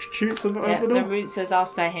she shoots them over the door. The Root says, I'll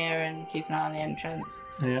stay here and keep an eye on the entrance.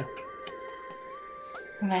 Yeah.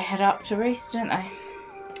 And they head up to Reese, don't they?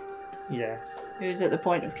 Yeah. Who's at the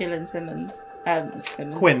point of killing Simmons.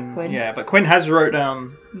 Quinn. Yeah, but Quinn has wrote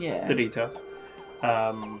down the details.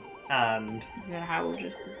 And... He's gonna howl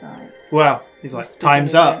just as like... Well, he's like,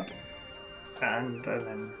 time's up. And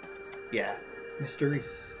then... Yeah. Mr.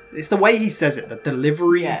 Reese. It's the way he says it, the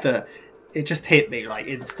delivery, it just hit me, like,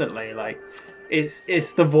 instantly. Like,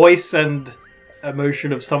 it's the voice and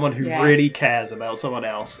emotion of someone who really cares about someone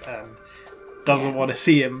else and doesn't want to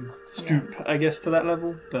see him stoop, I guess, to that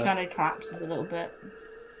level. But kind of collapses a little bit.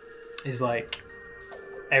 It's like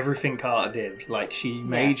everything Carter did. Like, she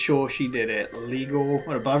made sure she did it legal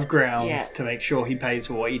and above ground to make sure he pays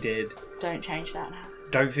for what he did. Don't change that now.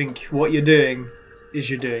 Don't think what you're doing is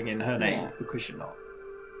you're doing in her name, because you're not.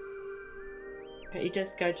 But he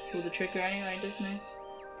does go to pull the trigger anyway, doesn't he?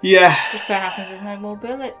 Yeah. Just so happens there's no more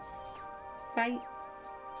bullets. Fate.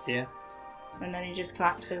 Yeah. And then he just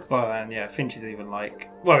collapses. Well, and Finch is even like...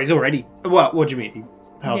 Well, he's already... Well, what do you mean he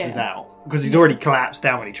passes out? Because he's already collapsed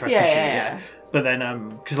down when he tries to shoot. Yeah. But then,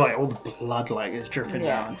 because, like, all the blood, like, is dripping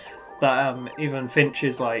down. But, even Finch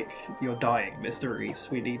is like, you're dying, Mr.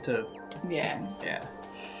 Reese. We need to... Yeah. Yeah.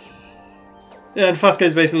 And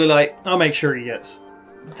Fusco's basically like, I'll make sure he gets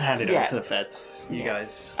handed over to the feds. You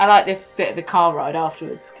guys... I like this bit of the car ride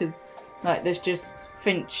afterwards, because, like, there's just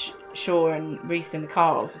Finch, Shaw, and Reese in the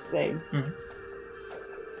car, obviously. Mm-hmm.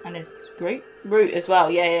 And there's Root as well,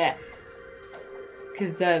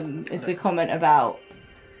 because it's the comment about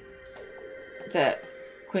that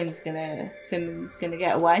Simmons gonna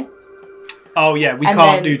get away. Oh yeah, we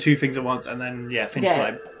can't do 2 things at once, and then Finch is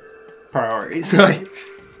like priorities.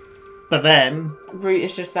 But then Root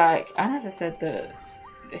is just like, I never said that.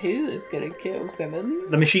 Who is gonna kill Simmons?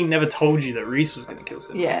 The machine never told you that Reese was gonna kill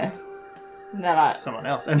Simmons. Yeah. And they're like... Someone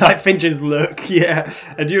else. And like Finch's look,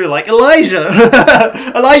 And you were like, Elijah!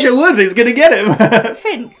 Elijah Wood is going to get him!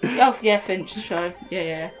 Finch. Oh, yeah, Finch. Show.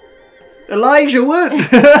 Yeah. Elijah Wood!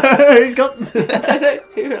 He's got... I don't know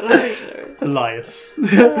who Elijah is. Elias.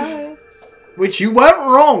 Which you weren't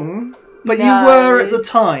wrong, but you were at the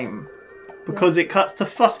time. Because it cuts to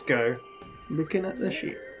Fusco looking at the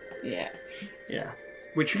sheep. Yeah. Yeah.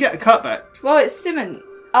 Which you get a cutback. Well, it's Simmons.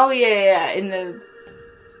 Oh yeah, in the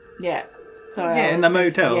sorry. Yeah, in the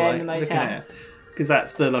motel. Yeah, like, in the motel. Because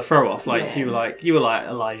that's the throw off. Like Yeah. you were like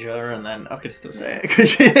Elijah, and then I could still say it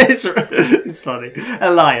because it's funny.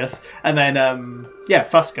 Elias, and then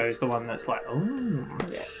Fusco's the one that's like, oh.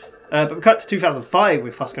 Yeah. But we cut to 2005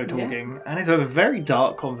 with Fusco talking, and it's a very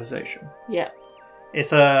dark conversation. Yeah.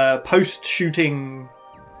 It's a post-shooting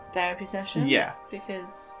Therapy session. Yeah.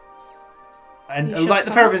 Because. And You like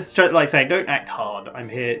the shot therapist, like saying, "Don't act hard. I'm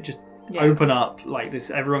here. Just Yeah. open up. Like this.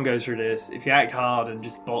 Everyone goes through this. If you act hard and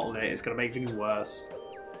just bottle it, it's gonna make things worse."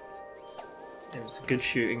 It was a good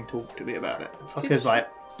shooting. Talk to me about it. Fusco's like,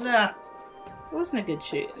 "Nah." It wasn't a good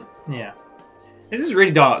shoot. Yeah. This is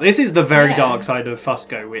really dark. This is the very dark side of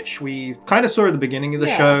Fusco, which we kind of saw at the beginning of the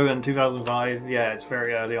show in 2005. Yeah, it's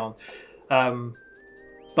very early on.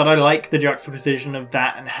 But I like the juxtaposition of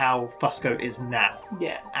that and how Fusco is now.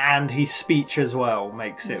 Yeah. And his speech as well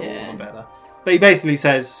makes it all the better. But he basically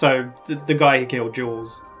says, so the guy who killed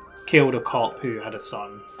Jules killed a cop who had a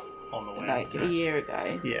son on the way. Like a year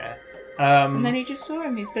ago. Yeah. And then he just saw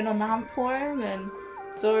him. He's been on the hunt for him and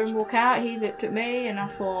saw him walk out. He looked at me and I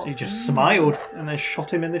thought... He just smiled and then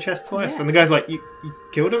shot him in the chest twice. And the guy's like, you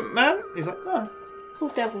killed him, man? He's like, no.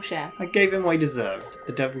 Called devil share. I gave him what he deserved.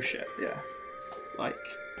 The devil shit, yeah. It's like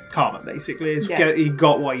karma, basically. It's he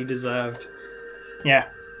got what he deserved. Yeah.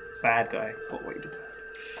 Bad guy got what he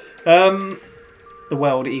deserved. The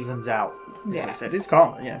world evens out. That's what I said. It's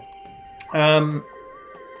karma, yeah. And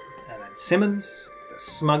then Simmons, the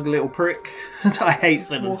smug little prick. I hate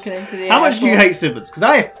Simmons. How much do you hate Simmons? Because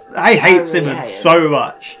I hate Simmons so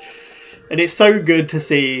much. And it's so good to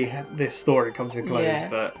see this story come to a close. Yeah.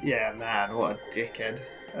 But yeah, man, what a dickhead.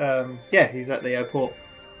 He's at the airport.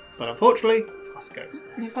 But unfortunately, Fusco's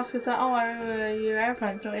there. Yeah, Fusco's like, oh, your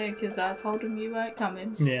airplane's not here because I told him you weren't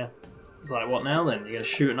coming. Yeah. It's like, what now then? You're going to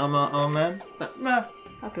shoot an armed man? It's like, nah.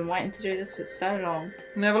 I've been waiting to do this for so long.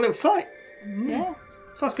 And have a little fight. Yeah.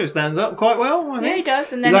 Fusco stands up quite well, I think. Yeah, he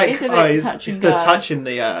does, and then it is a bit touch and it's go. the touch in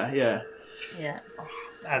the, yeah. Yeah.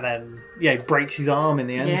 And then, he breaks his arm in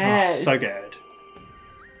the end. Yeah. Oh, so good.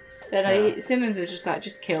 Then Simmons is just like,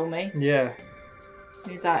 just kill me. Yeah.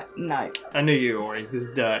 And he's like, no. I knew you were always this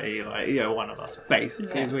dirty, like, one of us,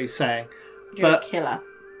 basically, is what he's saying. You're a killer.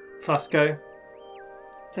 Fusco.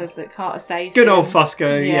 Says that Carter saved Good him. old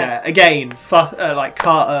Fusco, yeah. Again, like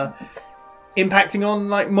Carter impacting on,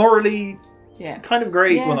 like, morally kind of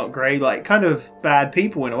great, well, not great, like, kind of bad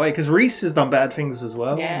people in a way, because Reese has done bad things as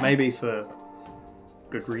well. Yeah. Maybe for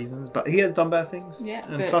good reasons, but he has done bad things. Yeah.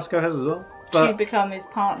 And Fusco has as well. But she'd become his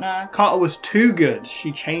partner. Carter was too good.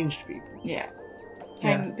 She changed people. Yeah.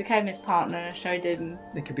 Became his partner, showed him...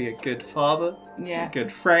 They could be a good father. Yeah. A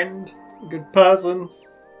good friend. A good person.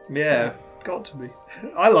 Yeah. Got to be.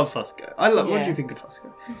 I love Fusco. What did you think of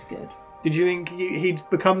Fusco? He's good. Did you think he'd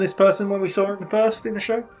become this person when we saw him first in the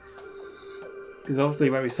show? Because obviously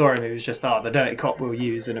when we saw him, he was just, the dirty cop we'll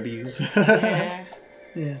use and abuse. Yeah.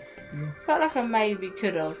 Yeah. Felt like I maybe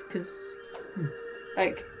could have, because,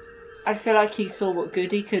 like, I feel like he saw what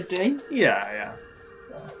good he could do. Yeah.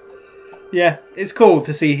 Yeah, it's cool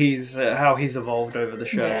to see how he's evolved over the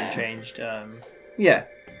show and changed.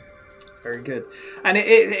 Very good. And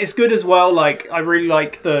it's good as well, like, I really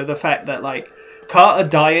like the fact that, like, Carter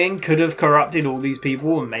dying could have corrupted all these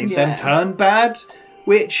people and made them turn bad,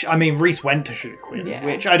 which, I mean, Reese went to shoot Quinn,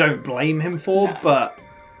 which I don't blame him for, but,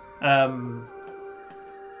 I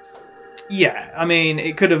mean,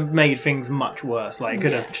 it could have made things much worse, like, it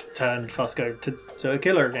could have turned Fusco to a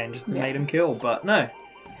killer again, just made him kill, but no.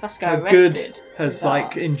 Fusco Good has,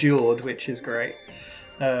 like, endured, which is great.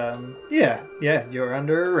 You're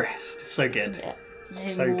under arrest. It's so good. Yeah.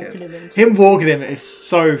 So good. Him walking him is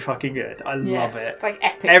so fucking good. I love it. It's like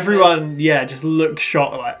epic. Everyone, just looks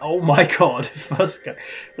shocked, like, oh my god, Fusco.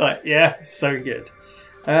 Like, so good.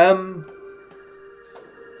 And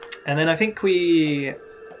then I think we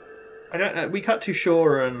cut to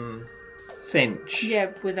Shaw and Finch.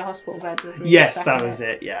 Yeah, with the hospital bed. Yes, that was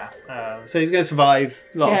it, so he's going to survive.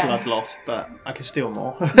 A lot of blood loss, but I can steal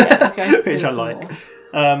more. Which I like.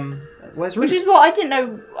 Where's Ruth? Which is what I didn't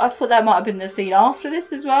know. I thought that might have been the scene after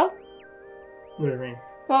this as well. What do you mean?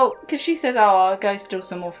 Well, because she says, I'll go steal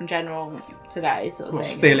some more from General today, sort of thing.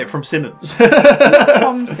 Steal it from Simmons.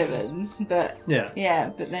 From Simmons, but...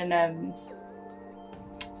 Yeah, but then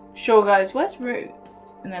Shaw goes, where's Root?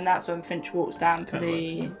 And then that's when Finch walks down to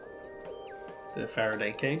the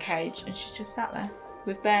Faraday cage. And she's just sat there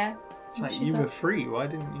with Bear. It's like, you were free, why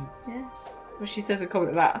didn't you? Yeah. Well, she says a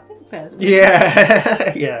comment about, I think Bear's free.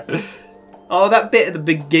 Yeah. Oh, that bit at the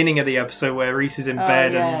beginning of the episode where Reese is in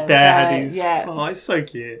bed and Bear had his... Oh, it's so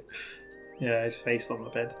cute. Yeah, his face on the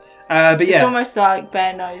bed. But yeah. It's almost like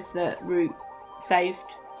Bear knows that Root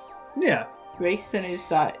saved Reese, and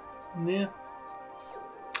he's like... Yeah.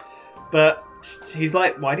 But he's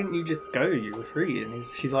like, why didn't you just go? You were free. And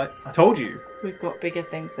she's like, I told you. We've got bigger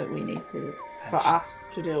things that we need to... for us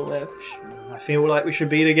to deal with. I feel like we should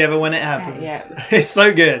be together when it happens. Yeah. It's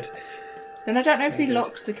so good. Then I don't know if he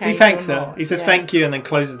locks the cage. He thanks or her. not. He says thank you and then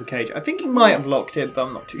closes the cage. I think he might have locked it, but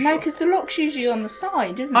I'm not too sure. No, because the lock's usually on the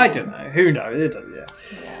side, isn't it? I don't know. Who knows? It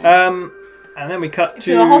does, yeah. And then we cut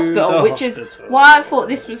to the hospital, which hospital. is why I thought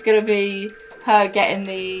this was going to be her getting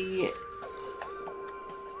the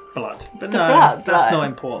blood. But the no, blood, that's like- not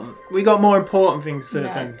important. We got more important things to No.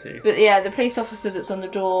 attend to. But yeah, the police officer that's on the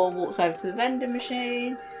door walks over to the vending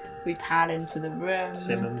machine. We pan into the room.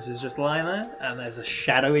 Simmons is just lying there, and there's a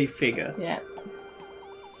shadowy figure. Yeah.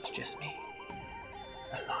 It's just me.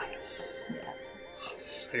 Elias. Yeah. Oh,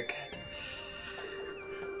 so good.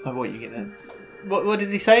 Love what you get there. What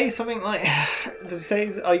does he say? Something like... Does he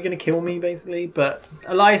say, are you going to kill me, basically? But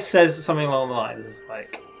Elias says something along the lines. It's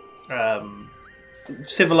like...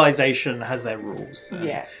 civilization has their rules. And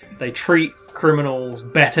Yeah. They treat criminals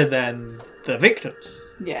better than the victims.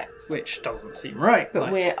 Yeah. Which doesn't seem right. But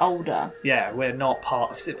Like, we're older. yeah, we're not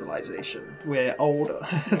part of civilization. We're older.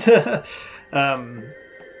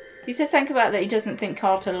 He says something about that he doesn't think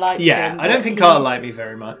Carter liked Yeah, him. I don't but think he- Carter liked me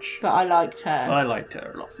very much. But I liked her. I liked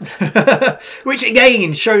her a lot. Which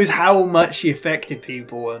again shows how much she affected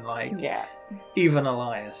people and like Yeah. even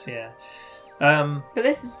Elias, yeah. But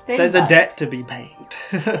this is the thing. There's a like- debt to be paid.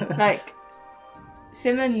 Like,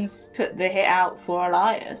 Simmons put the hit out for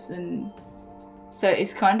Elias, and so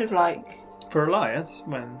it's kind of like... For Elias,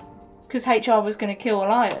 when... Because HR was going to kill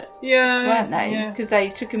Elias, Yeah, weren't they? yeah. Because they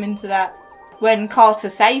took him into that when Carter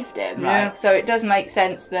saved him. Yeah. Like, so it does make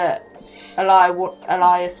sense that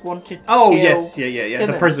Elias wanted to Oh, kill yes, yeah. The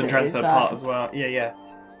Simmons. prison It transfer is, part as well.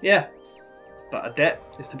 Yeah. But a debt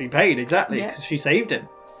is to be paid, exactly, Yeah. because she saved him.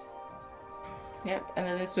 Yep, and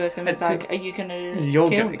then this was Simmons It's like, are you going to You're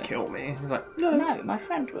kill going to me? kill me. He's like, no. No, my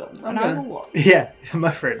friend will, I'm and I gonna- will watch. Yeah,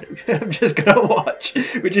 my friend. I'm just gonna watch,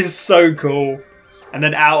 which is so cool. And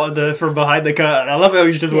then out of from behind the curtain, I love how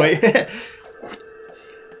he's just waiting.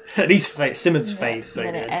 And his face, Simmons' face, so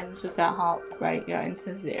And then good. it ends with that heart rate going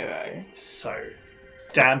to 0. So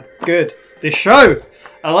damn good. This show,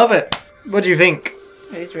 I love it. What do you think?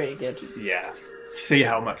 It's really good. Yeah. See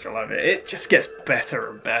how much I love it. It just gets better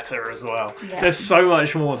and better as well. Yeah. There's so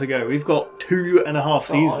much more to go. We've got 2.5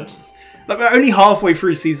 seasons. Like we're only halfway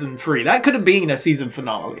through season 3. That could have been a season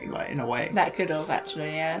finale, like in a way. That could have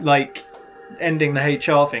actually, yeah. Like ending the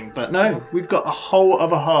HR thing, but no, we've got a whole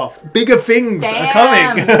other half. Bigger things are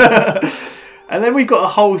Damn. coming. And then we've got a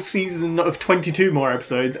whole season of 22 more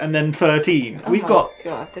episodes, and then 13. Oh We've my got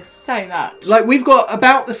God, there's so much. like we've got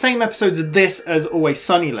about the same episodes of this as Always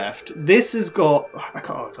Sunny left. This has got I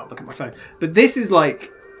can't look at my phone, but this is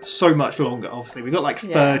like so much longer. Obviously, we've got like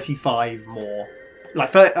 35 more.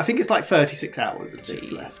 Like I think it's like 36 hours of this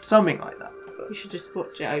left, something like that. You should just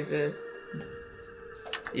watch it over.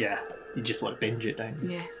 Yeah, you just want to binge it, don't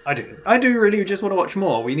you? Yeah. I do really just want to watch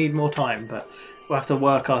more. We need more time, but we'll have to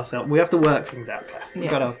work ourselves. We have to work things out, Claire. We've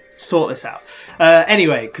got to sort this out.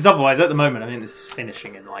 Anyway, because otherwise, at the moment, I think this is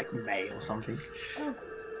finishing in like May or something. Oh.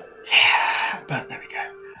 Yeah, but there we go.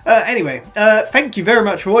 Anyway, thank you very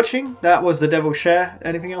much for watching. That was The Devil's Share.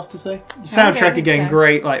 Anything else to say? The soundtrack again,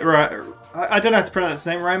 great. Like, I don't know how to pronounce his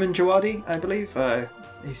name. Raymond Djawadi, I believe.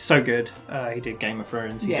 He's so good. He did Game of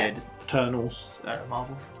Thrones. He did Eternals,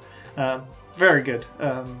 Marvel. Very good.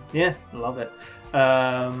 Yeah, love it.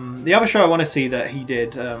 The other show I want to see that he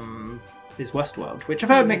did is Westworld, which I've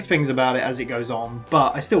heard mixed things about it as it goes on,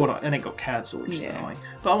 but I still want to, and it got cancelled, which is annoying,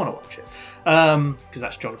 but I want to watch it because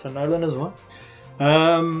that's Jonathan Nolan as well.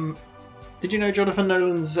 Did you know Jonathan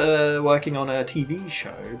Nolan's working on a TV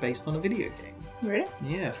show based on a video game? Really?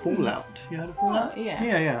 Yeah, Fallout. You heard of Fallout? Yeah.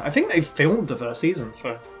 Yeah. I think they filmed the first season,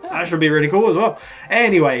 so that should be really cool as well.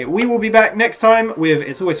 Anyway, we will be back next time with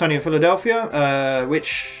It's Always Sunny in Philadelphia,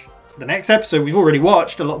 which the next episode we've already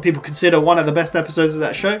watched. A lot of people consider one of the best episodes of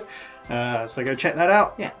that show. So go check that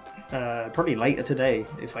out. Yeah. Probably later today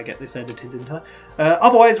if I get this edited in time.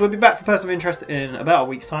 Otherwise, we'll be back for Person of Interest in about a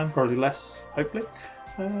week's time, probably less, hopefully.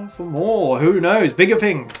 For more, who knows, bigger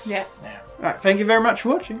things. Yeah. Alright, thank you very much for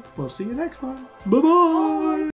watching. We'll see you next time. Bye-bye.